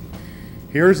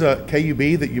 Here's a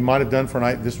KUB that you might have done for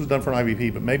this was done for an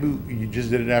IVP, but maybe you just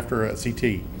did it after a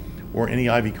CT or any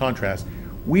IV contrast.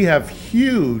 We have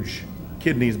huge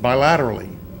kidneys bilaterally,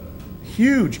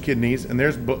 huge kidneys, and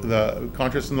there's the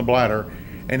contrast in the bladder.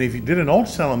 And if you did an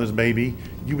ultrasound on this baby,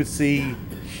 you would see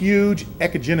huge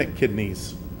echogenic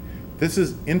kidneys. This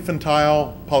is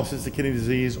infantile polycystic kidney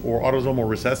disease or autosomal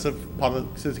recessive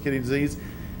polycystic kidney disease.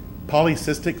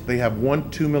 Polycystic, they have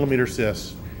 1-2 millimeter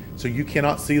cysts. So you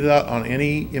cannot see that on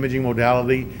any imaging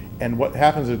modality. And what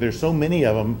happens is there's so many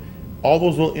of them, all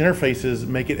those little interfaces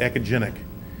make it echogenic.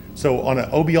 So on an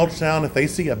OB ultrasound, if they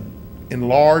see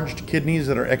enlarged kidneys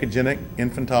that are echogenic,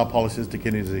 infantile polycystic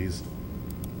kidney disease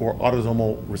or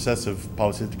autosomal recessive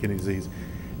polycystic kidney disease,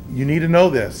 you need to know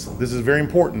this. This is very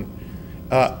important.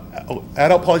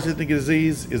 Adult polycystic kidney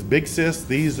disease is big cysts.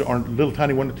 These are little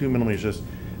tiny 1-2 millimeter cysts.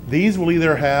 These will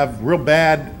either have real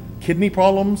bad kidney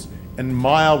problems and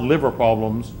mild liver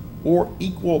problems, or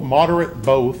equal, moderate,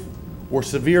 both, or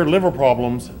severe liver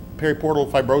problems,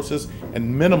 periportal fibrosis,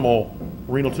 and minimal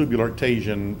renal tubular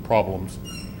ectasion problems.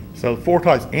 So 4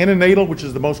 types. Antenatal, which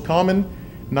is the most common,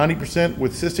 90%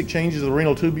 with cystic changes of the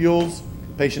renal tubules.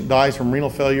 Patient dies from renal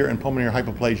failure and pulmonary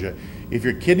hypoplasia. If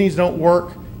your kidneys don't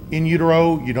work in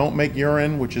utero, you don't make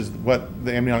urine, which is what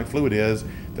the amniotic fluid is,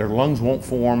 their lungs won't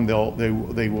form. They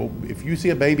will, if you see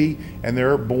a baby and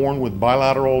they're born with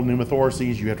bilateral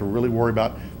pneumothoraces, you have to really worry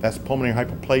about that's pulmonary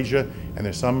hypoplasia, and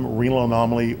there's some renal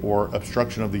anomaly or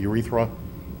obstruction of the urethra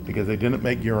because they didn't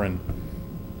make urine.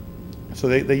 So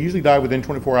they usually die within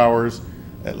 24 hours,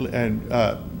 and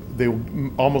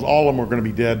almost all of them are going to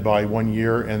be dead by 1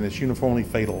 year, and it's uniformly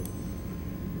fatal.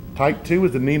 Type 2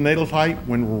 is the neonatal type.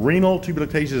 When renal tubular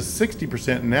ectasia is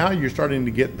 60%, now you're starting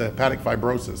to get the hepatic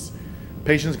fibrosis.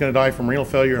 Patient's going to die from renal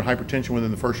failure and hypertension within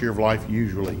the first year of life,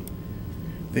 usually.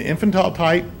 The infantile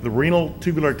type, the renal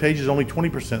tubular ectasia is only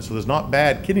 20%, so there's not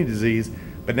bad kidney disease,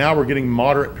 but now we're getting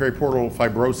moderate periportal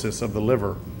fibrosis of the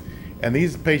liver. And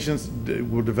these patients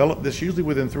will develop this usually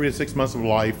within 3 to 6 months of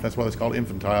life. That's why it's called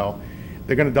infantile.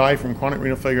 They're going to die from chronic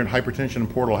renal failure and hypertension and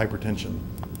portal hypertension.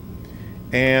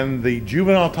 And the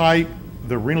juvenile type,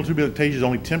 the renal tubular ectasia is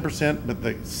only 10%, but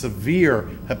the severe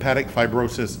hepatic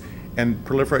fibrosis and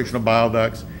proliferation of bile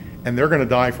ducts, and they're going to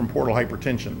die from portal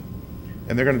hypertension.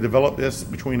 And they're going to develop this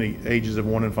between the ages of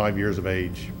 1 and 5 years of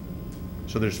age.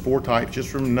 So there's 4 types.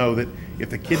 Just know that if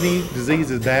the kidney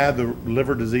disease is bad, the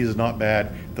liver disease is not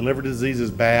bad. If the liver disease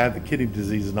is bad, the kidney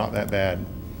disease is not that bad.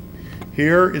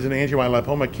 Here is an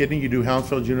angiomyolipoma kidney. You do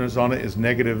Hounsfield units on it. It's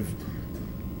negative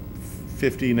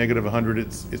 50, negative 100.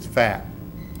 It's fat.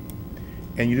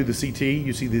 And you do the CT.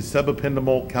 You see the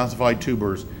subependymal calcified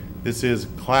tubers. This is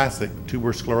classic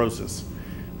tuberous sclerosis.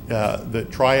 The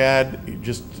triad,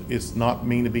 it's not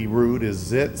mean to be rude,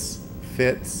 is zits,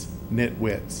 fits,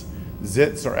 nitwits.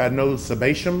 Zits are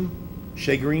adenosebatium,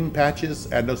 shagreen patches,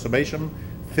 adenosebatium.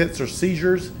 Fits are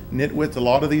seizures, nitwits, a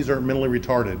lot of these are mentally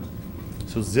retarded.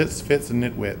 So zits, fits, and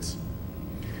nitwits.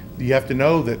 You have to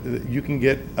know that you can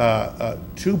get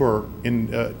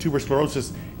tuberous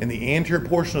sclerosis in the anterior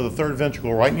portion of the third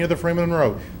ventricle, right near the foramen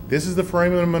Monroe. This is the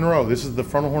foramen Monroe. This is the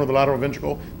frontal horn of the lateral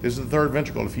ventricle. This is the third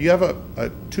ventricle. If you have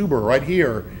a tuber right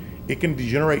here, it can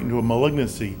degenerate into a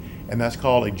malignancy, and that's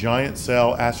called a giant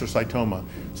cell astrocytoma.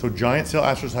 So giant cell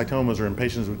astrocytomas are in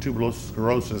patients with tuberous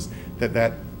sclerosis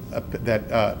that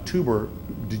tumor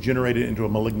degenerated into a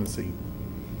malignancy.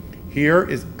 Here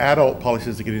is adult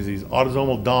polycystic kidney disease,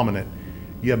 autosomal dominant.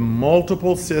 You have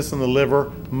multiple cysts in the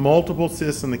liver, multiple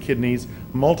cysts in the kidneys,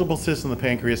 multiple cysts in the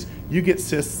pancreas. You get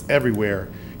cysts everywhere.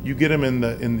 You get them you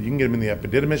can get them in the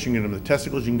epididymis, you can get them in the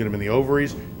testicles, you can get them in the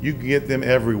ovaries. You can get them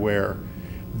everywhere.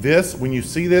 This, when you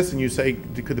see this and you say,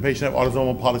 could the patient have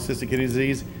autosomal polycystic kidney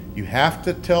disease? You have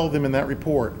to tell them in that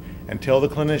report and tell the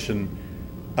clinician,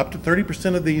 up to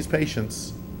 30% of these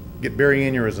patients get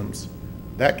barrianeurysms.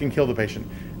 That can kill the patient.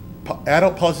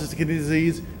 Adult polycystic kidney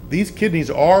disease, these kidneys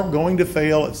are going to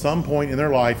fail at some point in their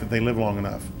life if they live long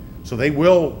enough. So they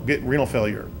will get renal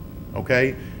failure,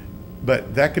 okay?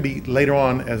 But that could be later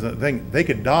on as a thing. They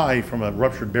could die from a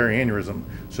ruptured barrianeurysm.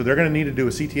 So they're going to need to do a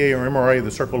CTA or MRI of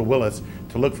the circle of Willis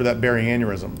to look for that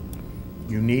barrianeurysm.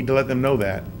 You need to let them know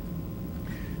that.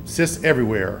 Cysts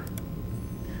everywhere.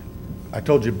 I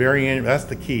told you barrianeurysm, that's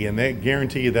the key, and they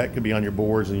guarantee you that could be on your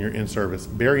boards and your in-service.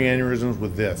 Barrianeurysms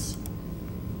with this.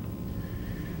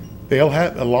 A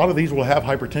lot of these will have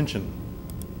hypertension,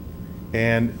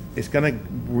 and it's going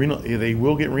to they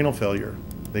will get renal failure.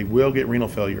 They will get renal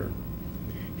failure.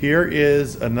 Here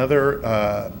is another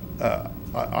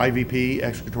IVP,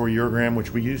 excretory urogram,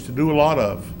 which we used to do a lot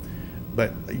of,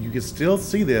 but you can still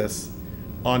see this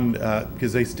on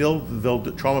because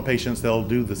trauma patients, they'll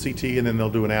do the CT and then they'll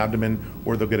do an abdomen,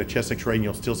 or they'll get a chest X-ray and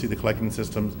you'll still see the collecting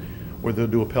systems, or they'll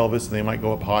do a pelvis and they might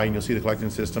go up high and you'll see the collecting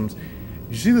systems.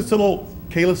 You see this little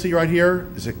calyce right here?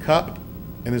 It's a cup,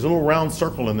 and there's a little round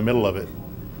circle in the middle of it.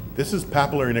 This is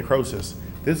papillary necrosis.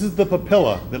 This is the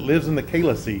papilla that lives in the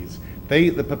calyces.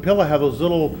 The papilla have those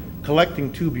little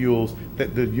collecting tubules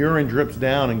that the urine drips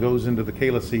down and goes into the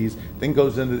calyces, then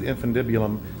goes into the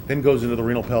infundibulum, then goes into the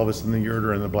renal pelvis and the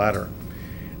ureter and the bladder.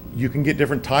 You can get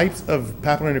different types of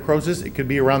papillary necrosis. It could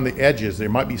be around the edges. There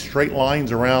might be straight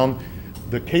lines around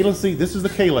the calyce. This is the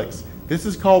calyx. This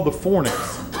is called the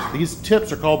fornix. These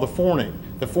tips are called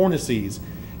the fornices.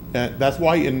 That's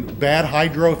why in bad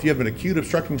hydro, if you have an acute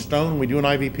obstructing stone, we do an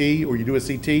IVP or you do a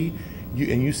CT,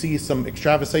 and you see some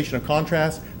extravasation of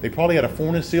contrast, they probably had a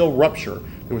fornicele rupture.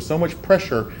 There was so much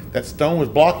pressure that stone was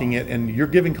blocking it, and you're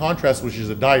giving contrast, which is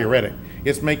a diuretic.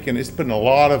 It's putting a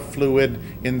lot of fluid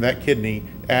in that kidney,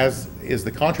 as is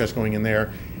the contrast going in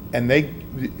there. And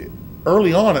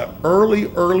early on,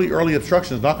 early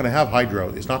obstruction is not going to have hydro.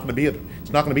 It's not going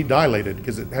to be dilated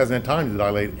because it hasn't had time to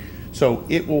dilate. So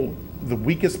the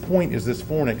weakest point is this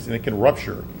fornix, and it can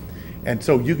rupture. And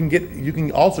so you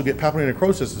can also get papillary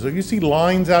necrosis. So if you see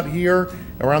lines out here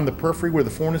around the periphery where the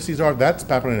fornices are, that's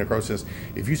papillary necrosis.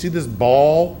 If you see this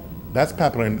ball, that's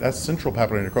central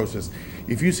papillary necrosis.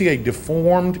 If you see a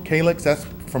deformed calyx, that's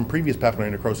from previous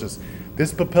papillary necrosis.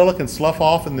 This papilla can slough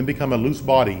off and then become a loose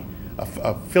body,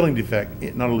 a filling defect,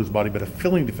 not a loose body, but a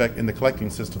filling defect in the collecting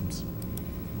systems.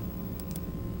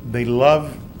 They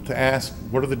love to ask,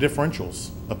 what are the differentials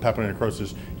of papillary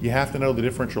necrosis? You have to know the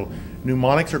differential.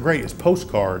 Mnemonics are great. It's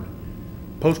postcard.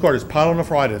 Postcard is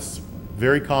pyelonephritis,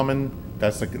 very common.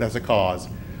 That's a cause.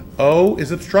 O is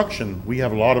obstruction. We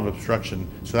have a lot of obstruction,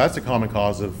 so that's a common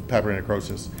cause of papillary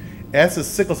necrosis. S is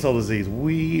sickle cell disease.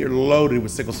 We are loaded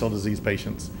with sickle cell disease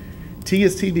patients. T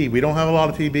is TB. We don't have a lot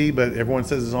of TB, but everyone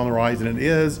says it's on the rise, and it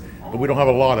is, but we don't have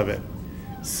a lot of it.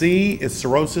 C is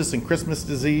cirrhosis and Christmas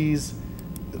disease.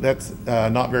 That's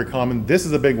not very common. This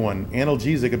is a big one,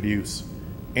 analgesic abuse.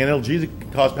 Analgesic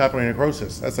can cause papillary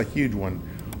necrosis. That's a huge one.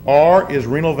 R is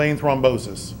renal vein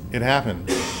thrombosis. It happened.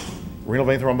 Renal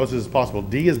vein thrombosis is possible.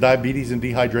 D is diabetes and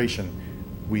dehydration.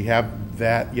 We have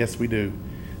that, yes we do.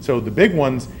 So the big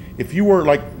ones, if you were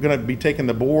like gonna be taking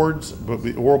the boards, but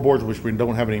the oral boards, which we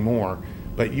don't have anymore,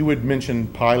 but you would mention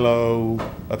pyelo,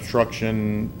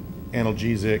 obstruction,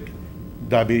 analgesic,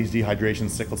 diabetes, dehydration,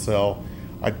 sickle cell.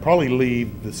 I'd probably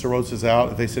leave the cirrhosis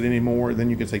out. If they said any more, then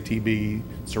you could say TB,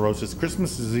 cirrhosis.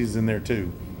 Christmas disease is in there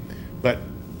too. But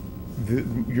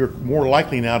you're more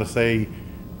likely now to say,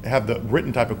 have the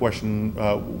written type of question,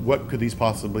 what could this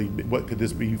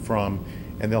be from?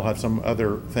 And they'll have some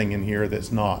other thing in here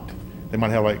that's not. They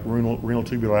might have like renal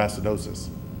tubular acidosis.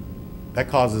 That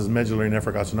causes medullary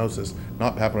nephrocalcinosis,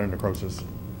 not papillary necrosis.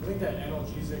 I think that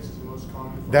analgesics is the most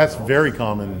common for That's adults, very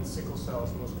common. and sickle cell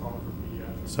is the most common for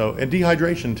pediatrics. So, and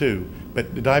dehydration too,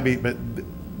 but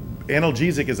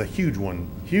analgesic is a huge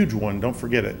one, don't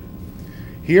forget it.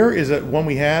 Here is one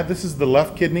we had. This is the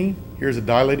left kidney. Here's a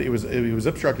dilated, it was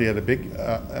obstructed. It had a big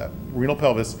renal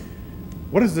pelvis.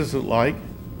 What does this look like?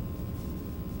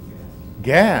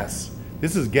 Gas.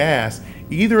 This is gas,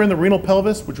 either in the renal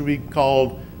pelvis, which would be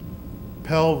called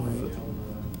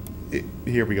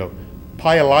here we go,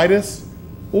 pyelitis,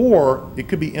 or it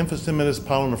could be emphysematous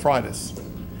pyelonephritis.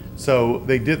 So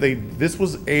this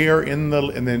was air and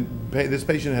then this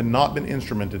patient had not been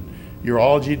instrumented.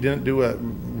 Urology didn't do a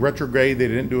retrograde, they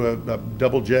didn't do a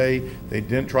double J, they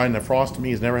didn't try nephrostomy,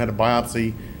 he's never had a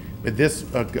biopsy. But this,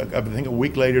 I think a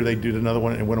week later, they did another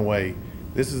one and it went away.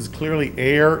 This is clearly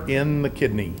air in the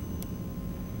kidney.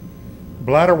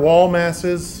 Bladder wall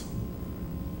masses,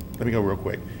 let me go real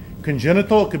quick.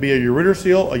 Congenital, it could be a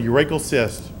ureterocele, a urachal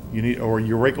cyst, or a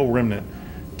urachal remnant.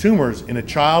 Tumors in a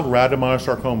child,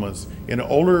 rhabdomyosarcomas. In an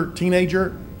older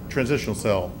teenager, transitional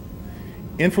cell.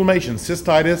 Inflammation,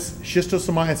 cystitis,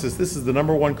 schistosomiasis. This is the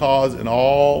 #1 cause in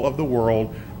all of the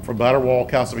world for bladder wall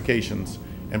calcifications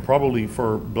and probably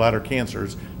for bladder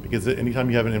cancers, because anytime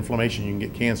you have an inflammation, you can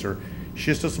get cancer.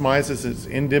 Schistosomiasis is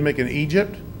endemic in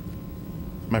Egypt.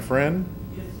 My friend?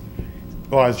 Yes.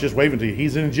 Oh, I was just waving to you.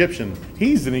 He's an Egyptian.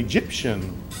 He's an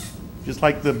Egyptian. Just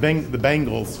like the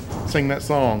Bangles sing that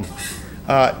song.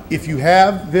 If you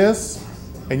have this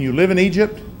and you live in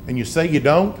Egypt and you say you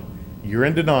don't, you're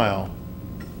in denial.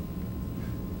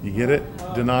 You get it?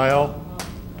 Denial.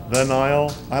 The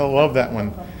Nile. I love that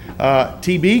one.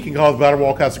 TB can cause bladder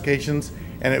wall calcifications,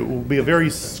 and it will be a very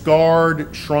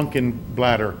scarred, shrunken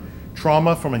bladder.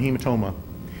 Trauma from a hematoma.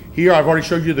 Here, I've already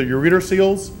showed you the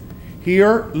ureteroceles.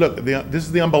 Here, look, this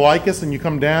is the umbilicus, and you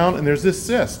come down, and there's this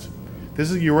cyst.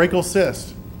 This is a urachal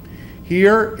cyst.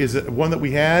 Here is one that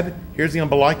we had. Here's the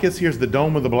umbilicus. Here's the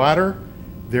dome of the bladder.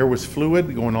 There was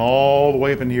fluid going all the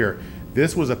way up in here.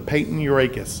 This was a patent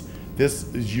urachus.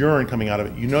 This is urine coming out of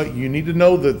it. You need to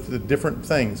know the different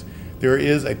things. There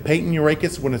is a patent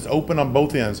urachus when it's open on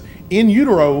both ends. In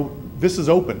utero, this is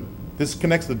open. This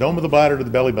connects the dome of the bladder to the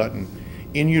belly button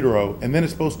in utero, and then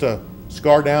it's supposed to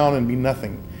scar down and be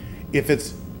nothing. If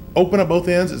it's open at both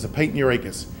ends, it's a patent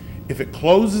urachus. If it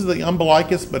closes the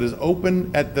umbilicus but is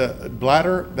open at the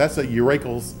bladder, that's a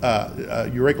urachal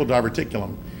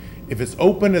diverticulum. If it's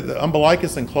open at the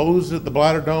umbilicus and closed at the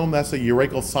bladder dome, that's a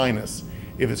urachal sinus.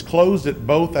 If it's closed at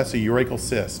both, that's a urachal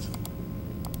cyst.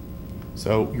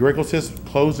 So urachal cyst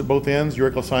closed at both ends,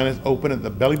 urachal sinus open at the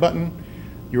belly button,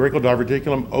 urachal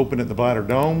diverticulum open at the bladder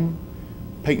dome,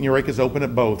 patent urachus open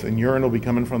at both, and urine will be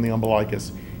coming from the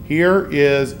umbilicus. Here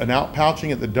is an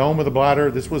outpouching at the dome of the bladder.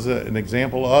 This was an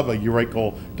example of a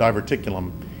urachal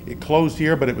diverticulum. It closed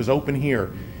here, but it was open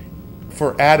here.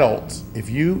 For adults,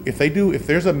 if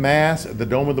there's a mass at the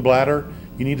dome of the bladder,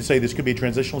 you need to say this could be a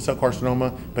transitional cell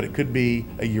carcinoma, but it could be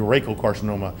a urachal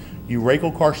carcinoma.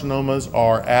 Urachal carcinomas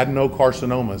are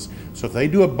adenocarcinomas. So if they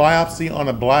do a biopsy on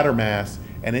a bladder mass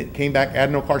and it came back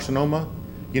adenocarcinoma,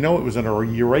 you know it was a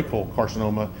urachal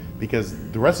carcinoma, because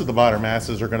the rest of the bladder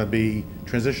masses are going to be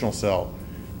transitional cell.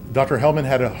 Dr. Hellman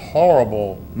had a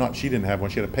horrible, she didn't have one,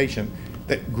 she had a patient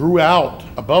that grew out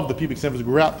above the pubic symphysis,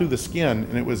 grew out through the skin,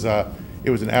 and it was an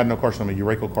adenocarcinoma,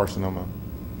 urachal carcinoma.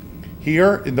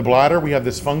 Here in the bladder, we have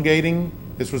this fungating,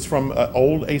 this was from an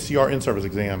old ACR in-service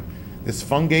exam, this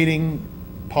fungating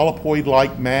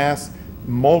polypoid-like mass,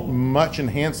 much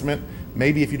enhancement.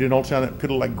 Maybe if you did an ultrasound, it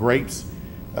could look like grapes,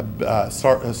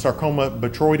 sarcoma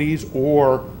botroides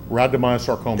or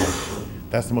rhabdomyosarcoma.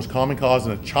 That's the most common cause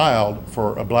in a child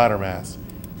for a bladder mass.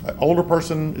 An older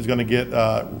person is going to get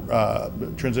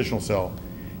transitional cell.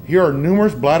 Here are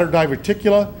numerous bladder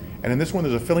diverticula, and in this one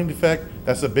there's a filling defect.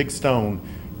 That's a big stone.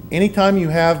 Anytime you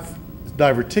have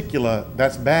diverticula,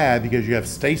 that's bad because you have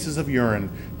stasis of urine.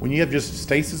 When you have just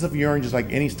stasis of urine, just like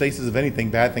any stasis of anything,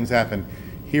 bad things happen.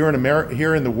 Here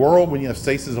in the world, when you have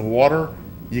stasis of water,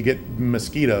 you get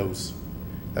mosquitoes.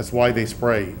 That's why they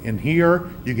spray. And here,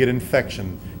 you get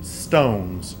infection,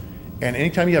 stones. And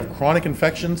anytime you have chronic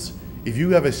infections, if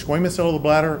you have a squamous cell of the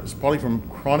bladder, it's probably from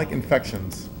chronic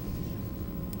infections.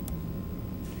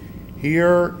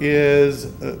 Here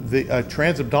is the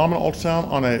transabdominal ultrasound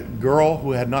on a girl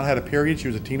who had not had a period. She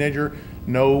was a teenager,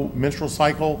 no menstrual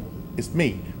cycle. It's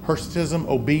me. Hirsutism,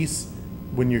 obese,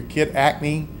 when your kid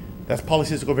acne, that's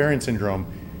polycystic ovarian syndrome.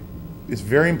 It's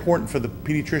very important for the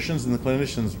pediatricians and the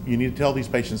clinicians. You need to tell these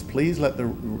patients, please let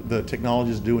the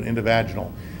technologists do an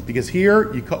endovaginal. Because here,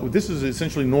 this is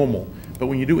essentially normal. But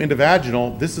when you do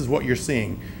endovaginal, this is what you're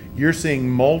seeing. You're seeing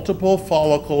multiple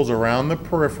follicles around the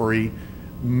periphery,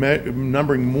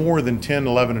 numbering more than 10,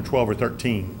 11, or 12, or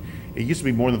 13. It used to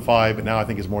be more than 5, but now I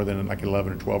think it's more than like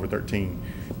 11 or 12 or 13.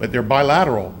 But they're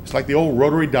bilateral. It's like the old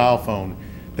rotary dial phone.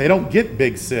 They don't get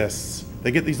big cysts.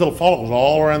 They get these little follicles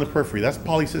all around the periphery. That's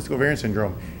polycystic ovarian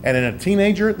syndrome. And in a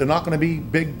teenager, they're not going to be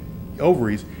big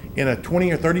ovaries. In a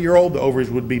 20 or 30-year-old, the ovaries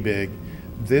would be big.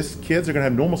 Kids are going to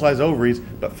have normal-sized ovaries,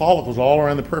 but follicles all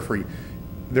around the periphery.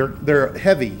 They're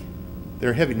heavy.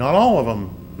 They're heavy. Not all of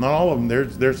them, Not all of them.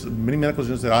 There's many medical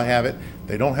students that I have it.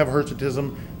 They don't have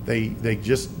hirsutism.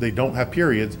 They don't have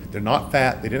periods. They're not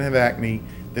fat. They didn't have acne.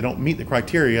 They don't meet the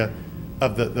criteria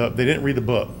of they didn't read the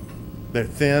book. They're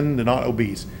thin. They're not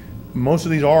obese. Most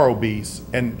of these are obese.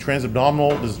 And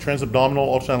transabdominal, does transabdominal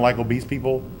ultrasound like obese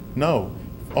people? No.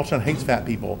 Ultrasound hates fat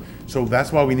people. So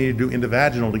that's why we need to do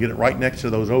endovaginal to get it right next to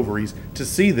those ovaries to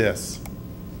see this.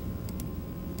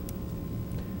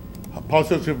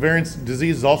 Polycystic ovarian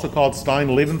disease is also called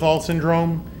Stein-Liebenthal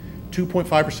syndrome.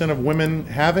 2.5% of women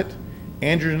have it.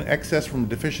 Androgen excess from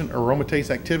deficient aromatase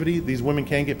activity. These women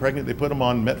can get pregnant. They put them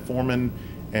on metformin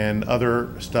and other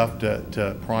stuff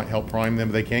to help prime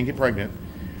them. They can get pregnant.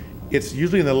 It's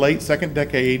usually in the late second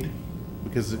decade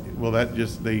because, well, that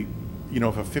just, if a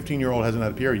 15-year-old hasn't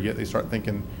had a period yet, they start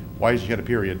thinking, why has she had a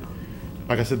period?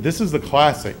 Like I said, this is the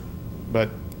classic, but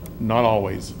not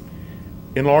always.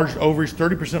 Enlarged ovaries,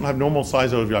 30% will have normal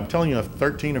size ovary. I'm telling you, a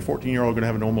 13 or 14-year-old are going to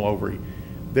have a normal ovary.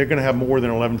 They're going to have more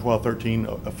than 11, 12, 13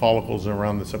 follicles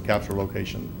around the subcapsular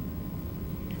location.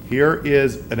 Here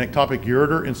is an ectopic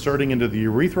ureter inserting into the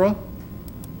urethra.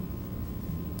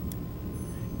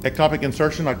 Ectopic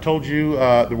insertion, I told you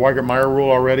the Weigert-Meyer rule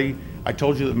already. I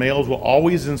told you that males will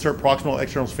always insert proximal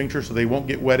external sphincter so they won't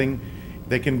get wetting.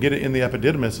 They can get it in the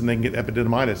epididymis and they can get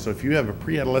epididymitis. So if you have a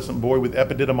pre-adolescent boy with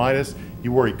epididymitis,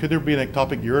 you worry, could there be an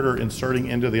ectopic ureter inserting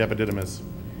into the epididymis?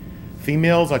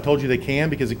 Females, I told you they can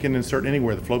because it can insert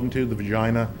anywhere, the fallopian tube, the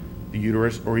vagina, the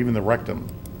uterus, or even the rectum.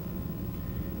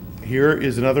 Here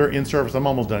is another in-service, I'm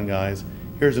almost done, guys.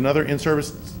 Here's another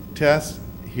in-service test.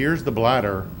 Here's the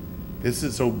bladder.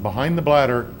 So behind the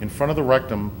bladder, in front of the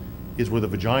rectum, is where the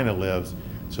vagina lives.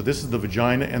 So this is the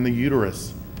vagina and the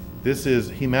uterus. This is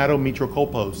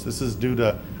hematometrocolpos. This is due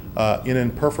to in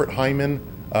an imperforate hymen,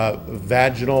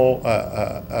 vaginal,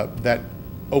 that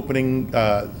opening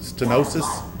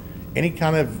stenosis. Any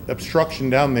kind of obstruction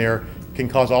down there can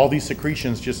cause all these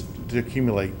secretions just to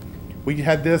accumulate. We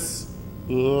had this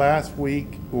last week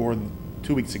or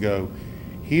 2 weeks ago.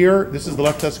 Here, this is the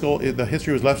left testicle. The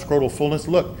history was left scrotal fullness.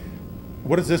 Look,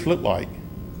 what does this look like?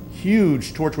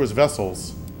 Huge tortuous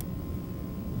vessels.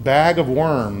 Bag of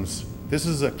worms. This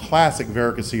is a classic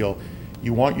varicocele.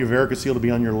 You want your varicocele to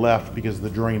be on your left because of the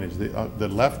drainage. The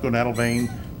left gonadal vein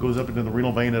goes up into the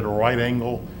renal vein at a right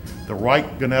angle. The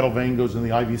right gonadal vein goes in the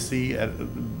IVC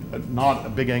at not a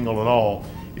big angle at all.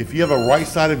 If you have a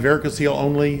right-sided varicocele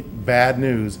only, bad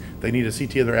news. They need a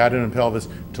CT of their abdomen and pelvis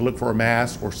to look for a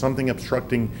mass or something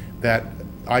obstructing that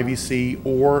IVC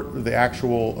or the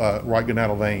actual right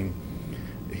gonadal vein.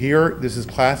 Here, this is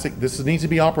classic. This needs to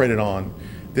be operated on.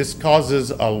 This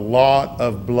causes a lot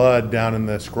of blood down in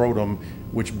the scrotum,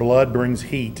 which blood brings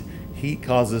heat. Heat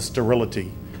causes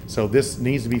sterility. So this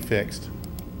needs to be fixed.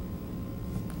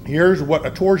 Here's what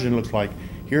a torsion looks like.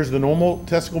 Here's the normal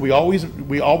testicle. We always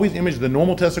image the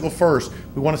normal testicle first.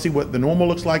 We want to see what the normal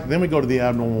looks like, then we go to the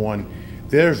abnormal one.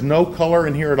 There's no color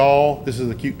in here at all. This is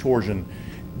acute torsion.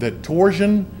 The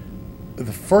torsion,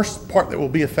 the first part that will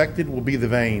be affected will be the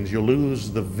veins. You'll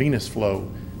lose the venous flow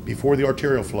before the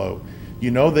arterial flow. You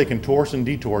know they can torse and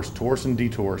detorse, and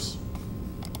detorse.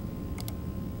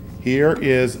 Here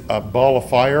is a ball of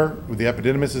fire. The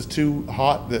epididymis is too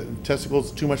hot, the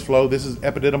testicles too much flow. This is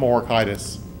epididymal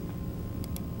orchitis.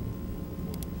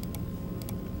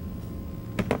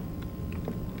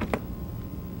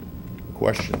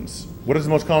 Questions. What is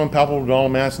the most common palpable abdominal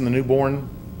mass in the newborn?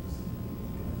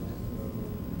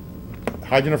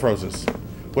 Hydronephrosis.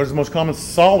 What is the most common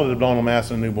solid abdominal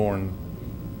mass in a newborn?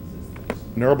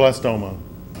 Neuroblastoma.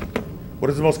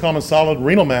 What is the most common solid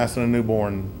renal mass in a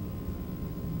newborn?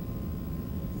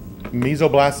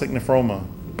 Mesoblastic nephroma.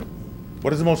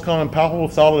 What is the most common palpable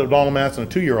solid abdominal mass in a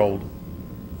 2-year-old?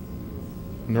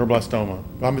 Neuroblastoma.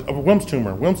 Wilms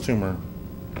tumor. Wilms tumor.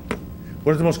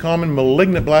 What is the most common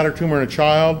malignant bladder tumor in a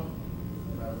child?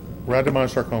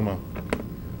 Rhabdomyosarcoma.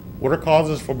 What are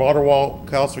causes for bladder wall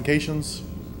calcifications?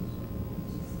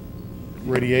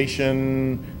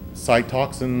 Radiation,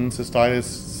 cytoxin, cystitis,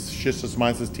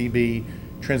 schistosomiasis, TB,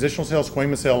 transitional cell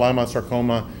squamous cell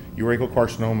leiomyosarcoma,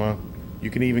 urachal-carcinoma.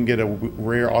 You can even get a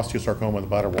rare osteosarcoma of the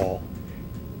bladder wall.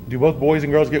 Do both boys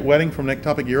and girls get wetting from an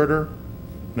ectopic ureter?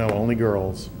 No, only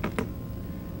girls.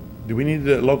 Do we need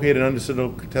to locate an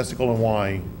undescended testicle and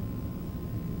why?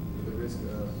 The risk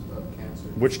of cancer.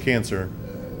 Which cancer?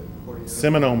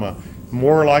 Seminoma.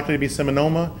 More likely to be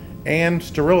seminoma and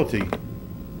sterility.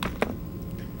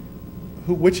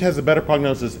 Which has a better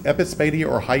prognosis, epispadia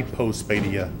or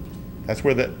hypospadia? That's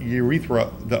where the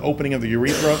urethra, the opening of the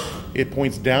urethra, it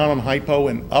points down on hypo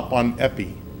and up on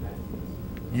epi.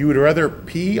 You would rather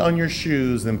pee on your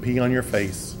shoes than pee on your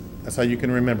face. That's how you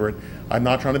can remember it. I'm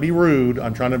not trying to be rude.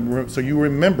 I'm trying to, so you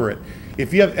remember it.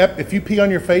 If you have, if you pee on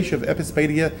your face, you have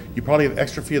epispadia, you probably have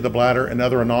exstrophy of the bladder and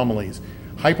other anomalies.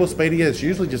 Hypospadia is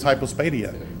usually just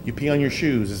hypospadia. You pee on your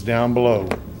shoes, it's down below.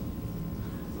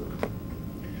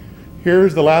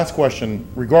 Here's the last question.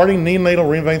 Regarding neonatal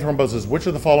renal vein thrombosis, which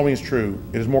of the following is true?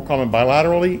 It is more common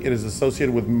bilaterally. It is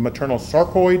associated with maternal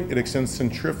sarcoid. It extends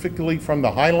centrifugally from the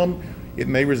hilum. It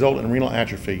may result in renal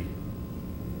atrophy.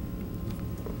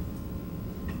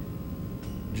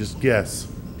 Just guess.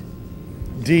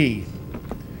 D.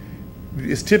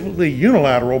 It's typically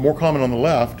unilateral, more common on the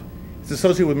left. It's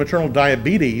associated with maternal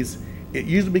diabetes. It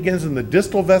usually begins in the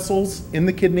distal vessels in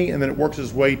the kidney, and then it works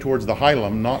its way towards the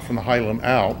hilum, not from the hilum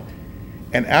out.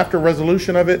 And after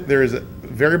resolution of it, there is a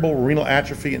variable renal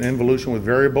atrophy and involution with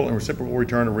variable and reciprocal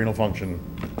return of renal function.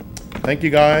 Thank you,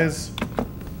 guys.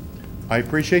 I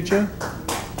appreciate you.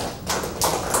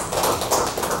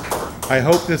 I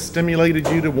hope this stimulated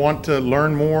you to want to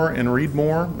learn more and read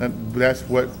more. That's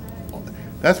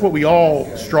what we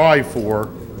all strive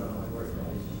for.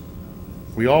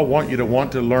 We all want you to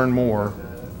want to learn more.